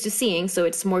we're used to seeing, so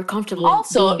it's more comfortable.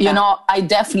 Also, you know, I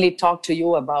definitely talked to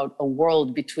you about a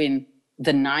world between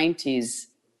the 90s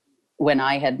when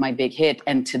I had my big hit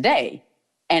and today.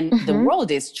 And the world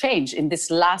is changed. In this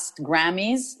last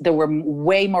Grammys, there were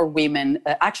way more women.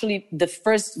 Actually, the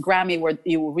first Grammy where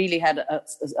you really had a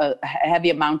heavy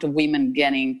amount of women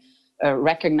getting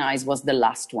recognized was the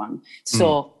last one.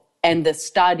 So, and the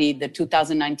study, the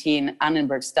 2019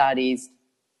 Annenberg studies,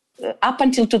 up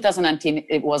until 2019,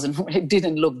 it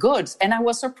didn't look good. And I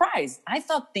was surprised. I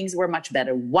thought things were much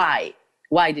better. Why?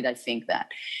 Why did I think that?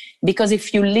 Because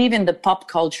if you live in the pop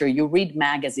culture, you read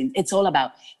magazines, it's all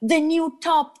about the new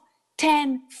top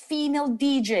 10 female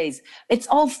DJs. It's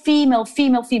all female.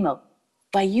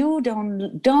 But you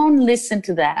don't listen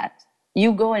to that.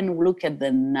 You go and look at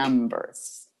the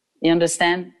numbers. You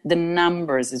understand? The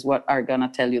numbers is what are going to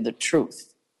tell you the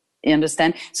truth. You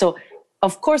understand? So,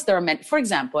 of course, there are many. For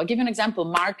example, I'll give you an example,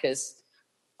 Marcus,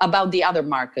 about the other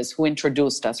Marcus who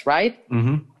introduced us, right?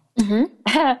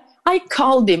 I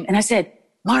called him and I said,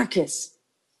 Marcus,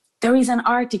 there is an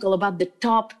article about the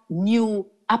top new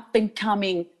up and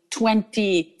coming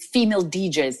 20 female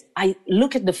DJs. I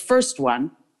look at the first one.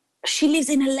 She lives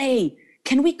in LA.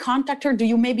 Can we contact her? Do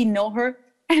you maybe know her?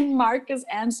 And Marcus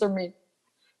answered me.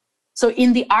 So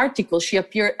in the article, she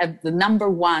appeared at the number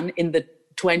one in the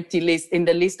 20 list, in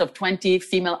the list of 20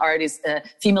 female artists,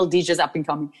 female DJs up and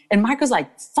coming. And Marcus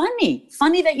like, funny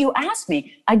that you asked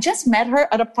me. I just met her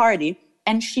at a party.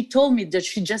 And she told me that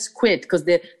she just quit because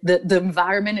the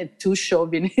environment is too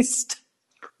chauvinist.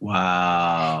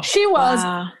 Wow. She was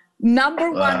number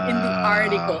one in the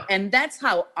article. And that's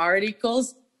how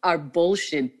articles are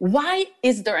bullshit. Why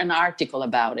is there an article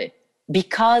about it?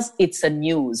 Because it's a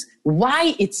news.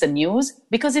 Why it's a news?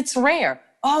 Because it's rare.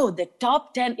 Oh, the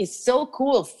top 10 is so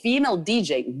cool. Female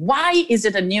DJ. Why is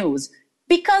it a news?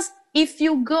 Because if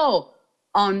you go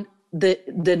on the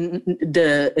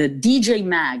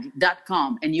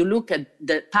djmag.com and you look at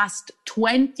the past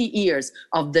 20 years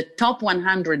of the top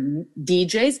 100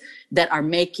 DJs that are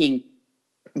making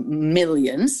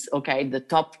millions, okay, the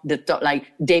top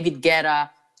like David Guetta,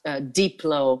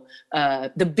 Diplo,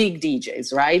 the big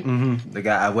DJs, right? The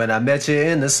guy, when I met you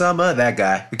in the summer, that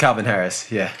guy, Calvin Harris,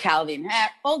 Calvin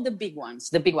Harris, all the big ones,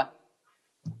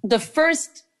 the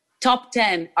first top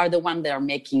 10 are the ones that are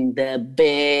making the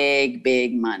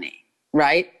big money.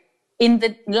 Right? In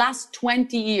the last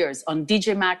 20 years on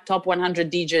DJ Mag Top 100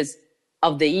 DJs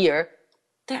of the Year,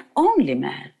 they're only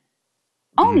men.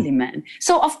 Only men.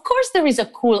 So, of course, there is a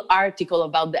cool article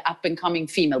about the up-and-coming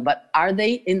female, but are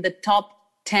they in the top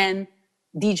 10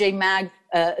 DJ Mag,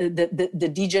 the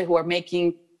DJ who are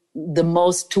making the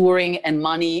most touring and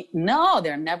money? No,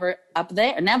 they're never up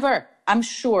there. Never. I'm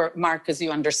sure, Marcus,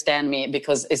 you understand me,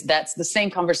 because that's the same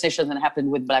conversation that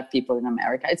happened with Black people in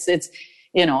America. It's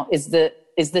you know, it's the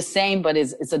same, but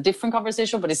it's a different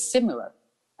conversation, but it's similar,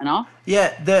 you know?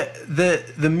 Yeah,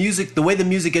 the music, the way the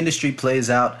music industry plays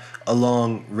out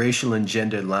along racial and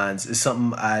gender lines is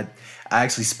something I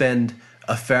actually spend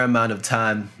a fair amount of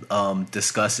time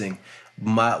discussing.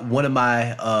 One of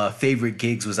my favorite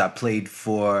gigs was I played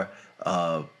for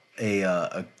a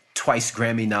twice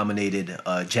Grammy nominated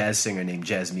jazz singer named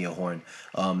Jasmine Horn,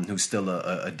 who's still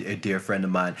a dear friend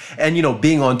of mine. And, you know,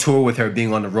 being on tour with her,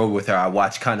 being on the road with her, I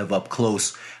watched kind of up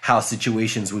close how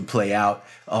situations would play out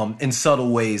in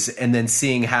subtle ways, and then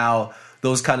seeing how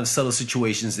those kind of subtle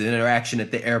situations, the interaction at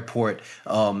the airport,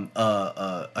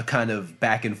 a kind of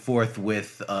back and forth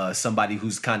with somebody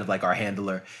who's kind of like our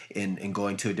handler in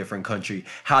going to a different country,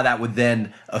 how that would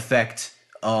then affect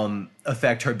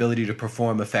her ability to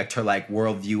perform, affect her like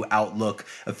worldview outlook,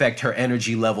 affect her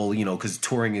energy level, you know, because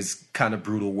touring is kind of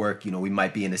brutal work. You know, we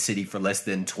might be in a city for less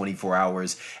than 24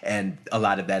 hours, and a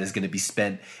lot of that is going to be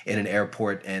spent in an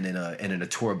airport and in a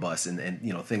tour bus and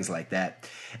you know, things like that.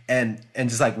 And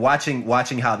just like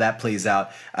watching how that plays out,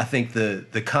 I think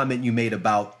the comment you made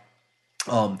about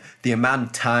the amount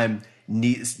of time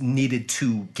needed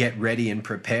to get ready and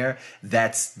prepare,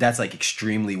 that's like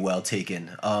extremely well taken.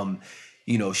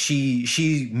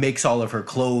 she makes all of her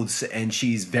clothes, and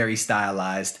she's very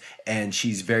stylized, and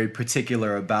she's very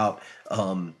particular about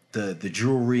the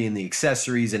jewelry and the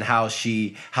accessories, and how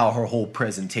her whole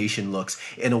presentation looks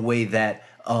in a way that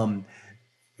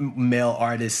male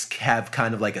artists have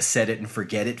kind of like a set it and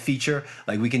forget it feature.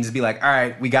 Like, we can just be like, all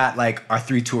right, we got like our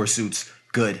 3 tour suits,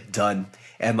 good, done,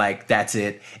 and like that's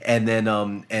it. And then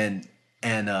and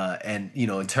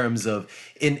in terms of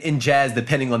in jazz,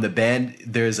 depending on the band,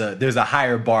 there's a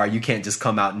higher bar. You can't just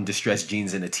come out in distressed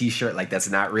jeans and a t-shirt. Like,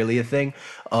 that's not really a thing.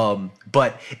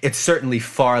 But it's certainly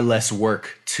far less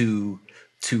work to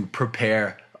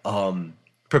prepare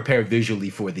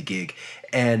visually for the gig.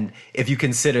 And if you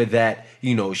consider that,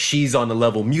 she's on a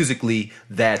level musically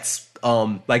that's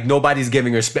like nobody's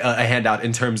giving her a handout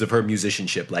in terms of her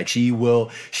musicianship. Like, she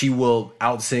will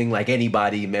outsing like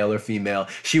anybody, male or female.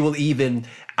 She will even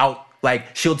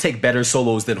she'll take better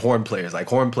solos than horn players. Like,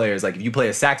 horn players, like if you play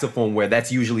a saxophone where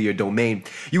that's usually your domain,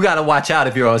 you got to watch out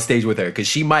if you're on stage with her, because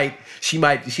she might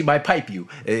pipe you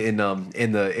in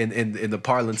the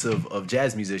parlance of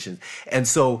jazz musicians. And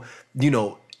so,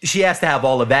 she has to have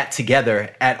all of that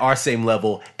together at our same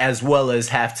level, as well as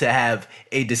have to have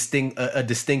a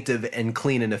distinctive and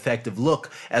clean and effective look,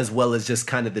 as well as just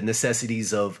kind of the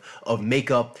necessities of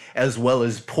makeup, as well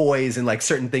as poise and like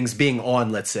certain things being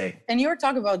on, let's say. And you're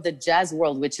talking about the jazz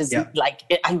world, which is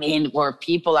where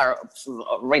people are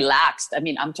relaxed. I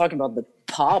mean, I'm talking about the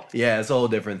pop. Yeah, it's a whole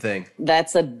different thing.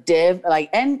 That's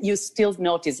and you still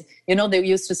notice, they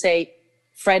used to say,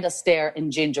 Fred Astaire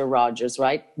and Ginger Rogers,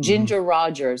 right? Mm-hmm. Ginger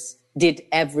Rogers did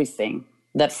everything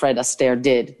that Fred Astaire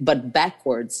did, but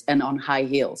backwards and on high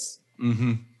heels.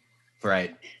 Mm-hmm.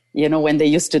 Right. When they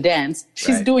used to dance,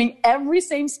 she's right. doing every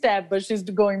same step, but she's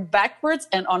going backwards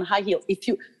and on high heels.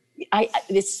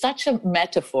 It's such a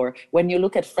metaphor when you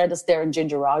look at Fred Astaire and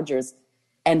Ginger Rogers,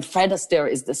 and Fred Astaire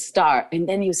is the star, and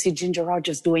then you see Ginger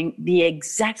Rogers doing the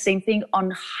exact same thing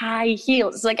on high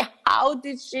heels. It's like, how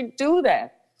did she do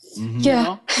that? Mm-hmm.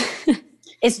 Yeah.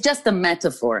 It's just a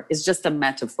metaphor.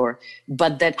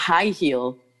 But that high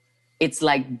heel, it's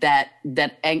like that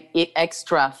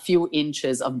extra few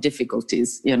inches of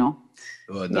difficulties, Well,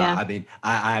 no, yeah. I mean,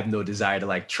 I have no desire to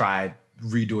like try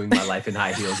redoing my life in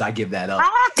high heels. I give that up.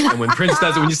 And when Prince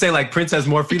does it, when you say like Prince has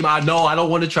more freedom, I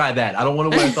don't want to try that. I don't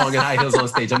want to wear a thong in high heels on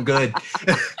stage. I'm good.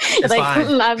 It's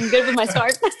fine. I'm good with my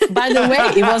scarf. By the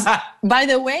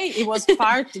way, it was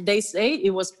part, they say it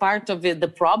was part of the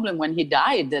problem when he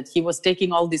died, that he was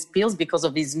taking all these pills because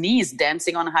of his knees,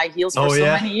 dancing on high heels for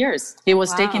many years. He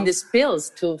was taking these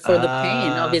pills for the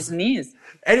pain of his knees.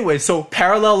 Anyway, so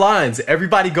Parallel Lines.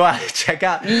 Everybody go out and check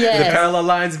out the Parallel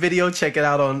Lines video. Check it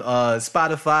out on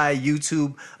Spotify,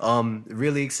 YouTube.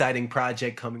 Really exciting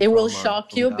project coming. It will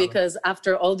shock you, because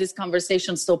after all these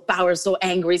conversations, so power, so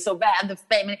angry, so bad, the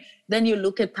family, then you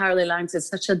look at Parallel Lines. It's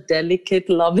such a delicate,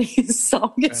 loving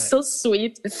song. It's so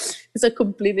sweet. It's a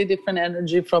completely different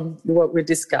energy from what we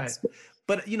discussed.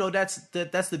 Right.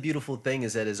 But that's the beautiful thing,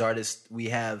 is that as artists, we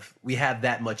have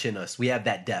that much in us. We have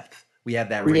that depth. We have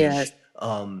that range. Yes.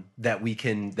 That we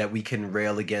can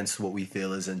rail against what we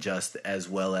feel is unjust, as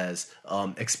well as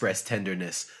express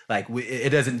tenderness. Like, it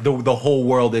doesn't, the whole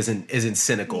world isn't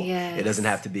cynical. Yes. It doesn't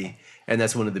have to be, and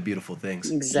that's one of the beautiful things.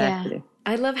 Exactly. Yeah.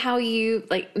 I love how you,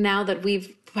 like, now that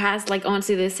we've passed like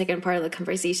onto the second part of the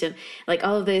conversation, like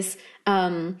all of this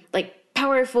like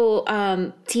powerful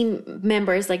team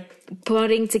members like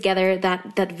putting together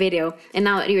that video, and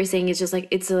now that you're saying it's just like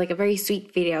it's like a very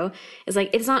sweet video. It's like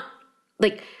it's not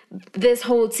like this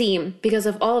whole team, because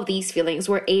of all of these feelings,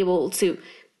 we're able to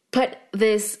put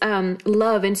this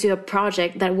love into a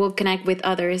project that will connect with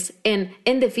others. And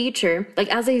in the future, like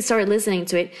as they start listening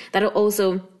to it, that'll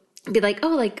also be like,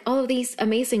 oh, like all of these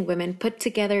amazing women put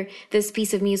together this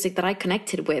piece of music that I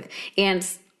connected with. And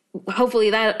hopefully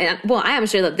that, well, I am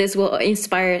sure that this will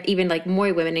inspire even like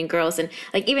more women and girls, and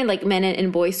like even like men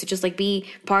and boys, to just like be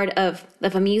part of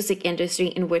a music industry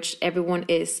in which everyone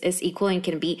is equal and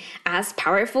can be as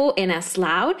powerful and as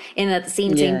loud, and at the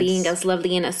same time being as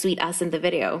lovely and as sweet as in the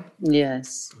video.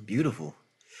 Yes. Beautiful.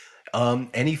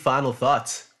 Any final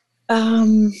thoughts?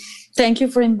 Thank you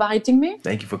for inviting me.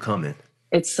 Thank you for coming.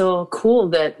 It's so cool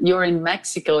that you're in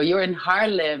Mexico, you're in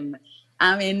Harlem.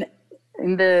 I mean,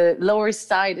 in the Lower East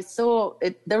Side,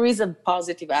 there is a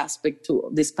positive aspect to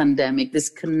this pandemic, this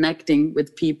connecting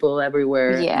with people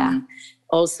everywhere. Yeah. And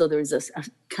also, there is a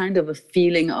kind of a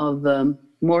feeling of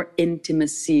more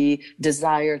intimacy,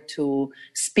 desire to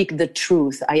speak the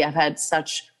truth. I have had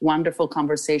such wonderful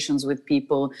conversations with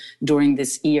people during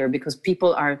this year, because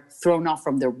people are thrown off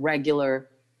from their regular,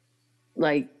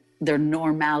 like their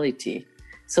normality.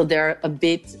 So they're a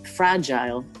bit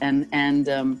fragile, and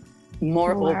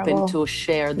more open to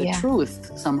share the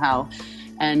truth somehow.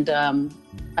 And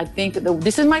I think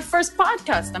this is my first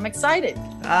podcast. I'm excited.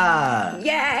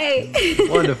 Yay!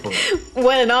 Wonderful.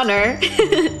 What an honor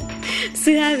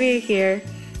to have you here.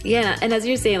 Yeah, and as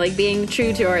you're saying, like being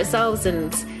true to ourselves,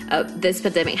 and this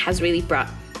pandemic has really brought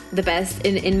the best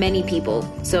in many people.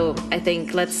 So I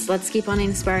think let's keep on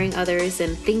inspiring others,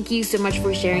 and thank you so much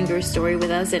for sharing your story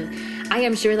with us. And I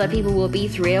am sure that people will be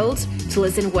thrilled to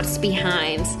listen what's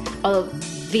behind all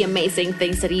of the amazing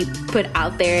things that you put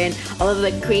out there, and all of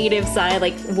the creative side.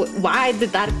 Like why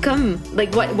did that come?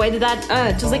 Like why did that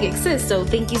just like exist? So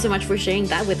thank you so much for sharing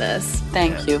that with us.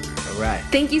 Thank you. All right.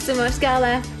 Thank you so much,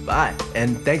 Gala. Bye.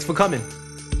 And thanks for coming.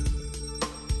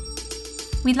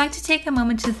 We'd like to take a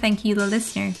moment to thank you, the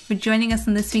listener, for joining us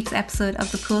on this week's episode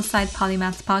of the Poolside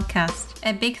Polymaths podcast.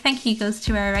 A big thank you goes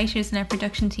to our writers and our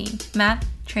production team, Matt,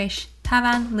 Trish,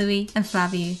 Pavan, Louis and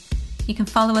Flavio. You can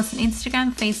follow us on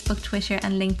Instagram, Facebook, Twitter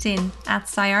and LinkedIn at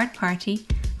SciArtParty.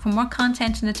 For more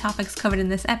content on the topics covered in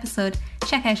this episode,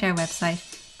 check out our website,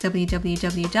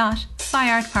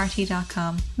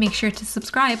 www.sciartparty.com. Make sure to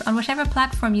subscribe on whatever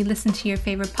platform you listen to your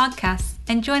favourite podcasts,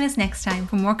 and join us next time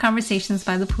for more conversations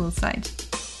by the poolside.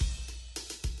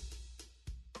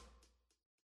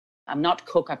 I'm not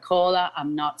Coca-Cola,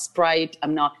 I'm not Sprite,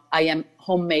 I am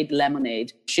homemade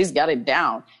lemonade. She's got it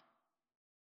down.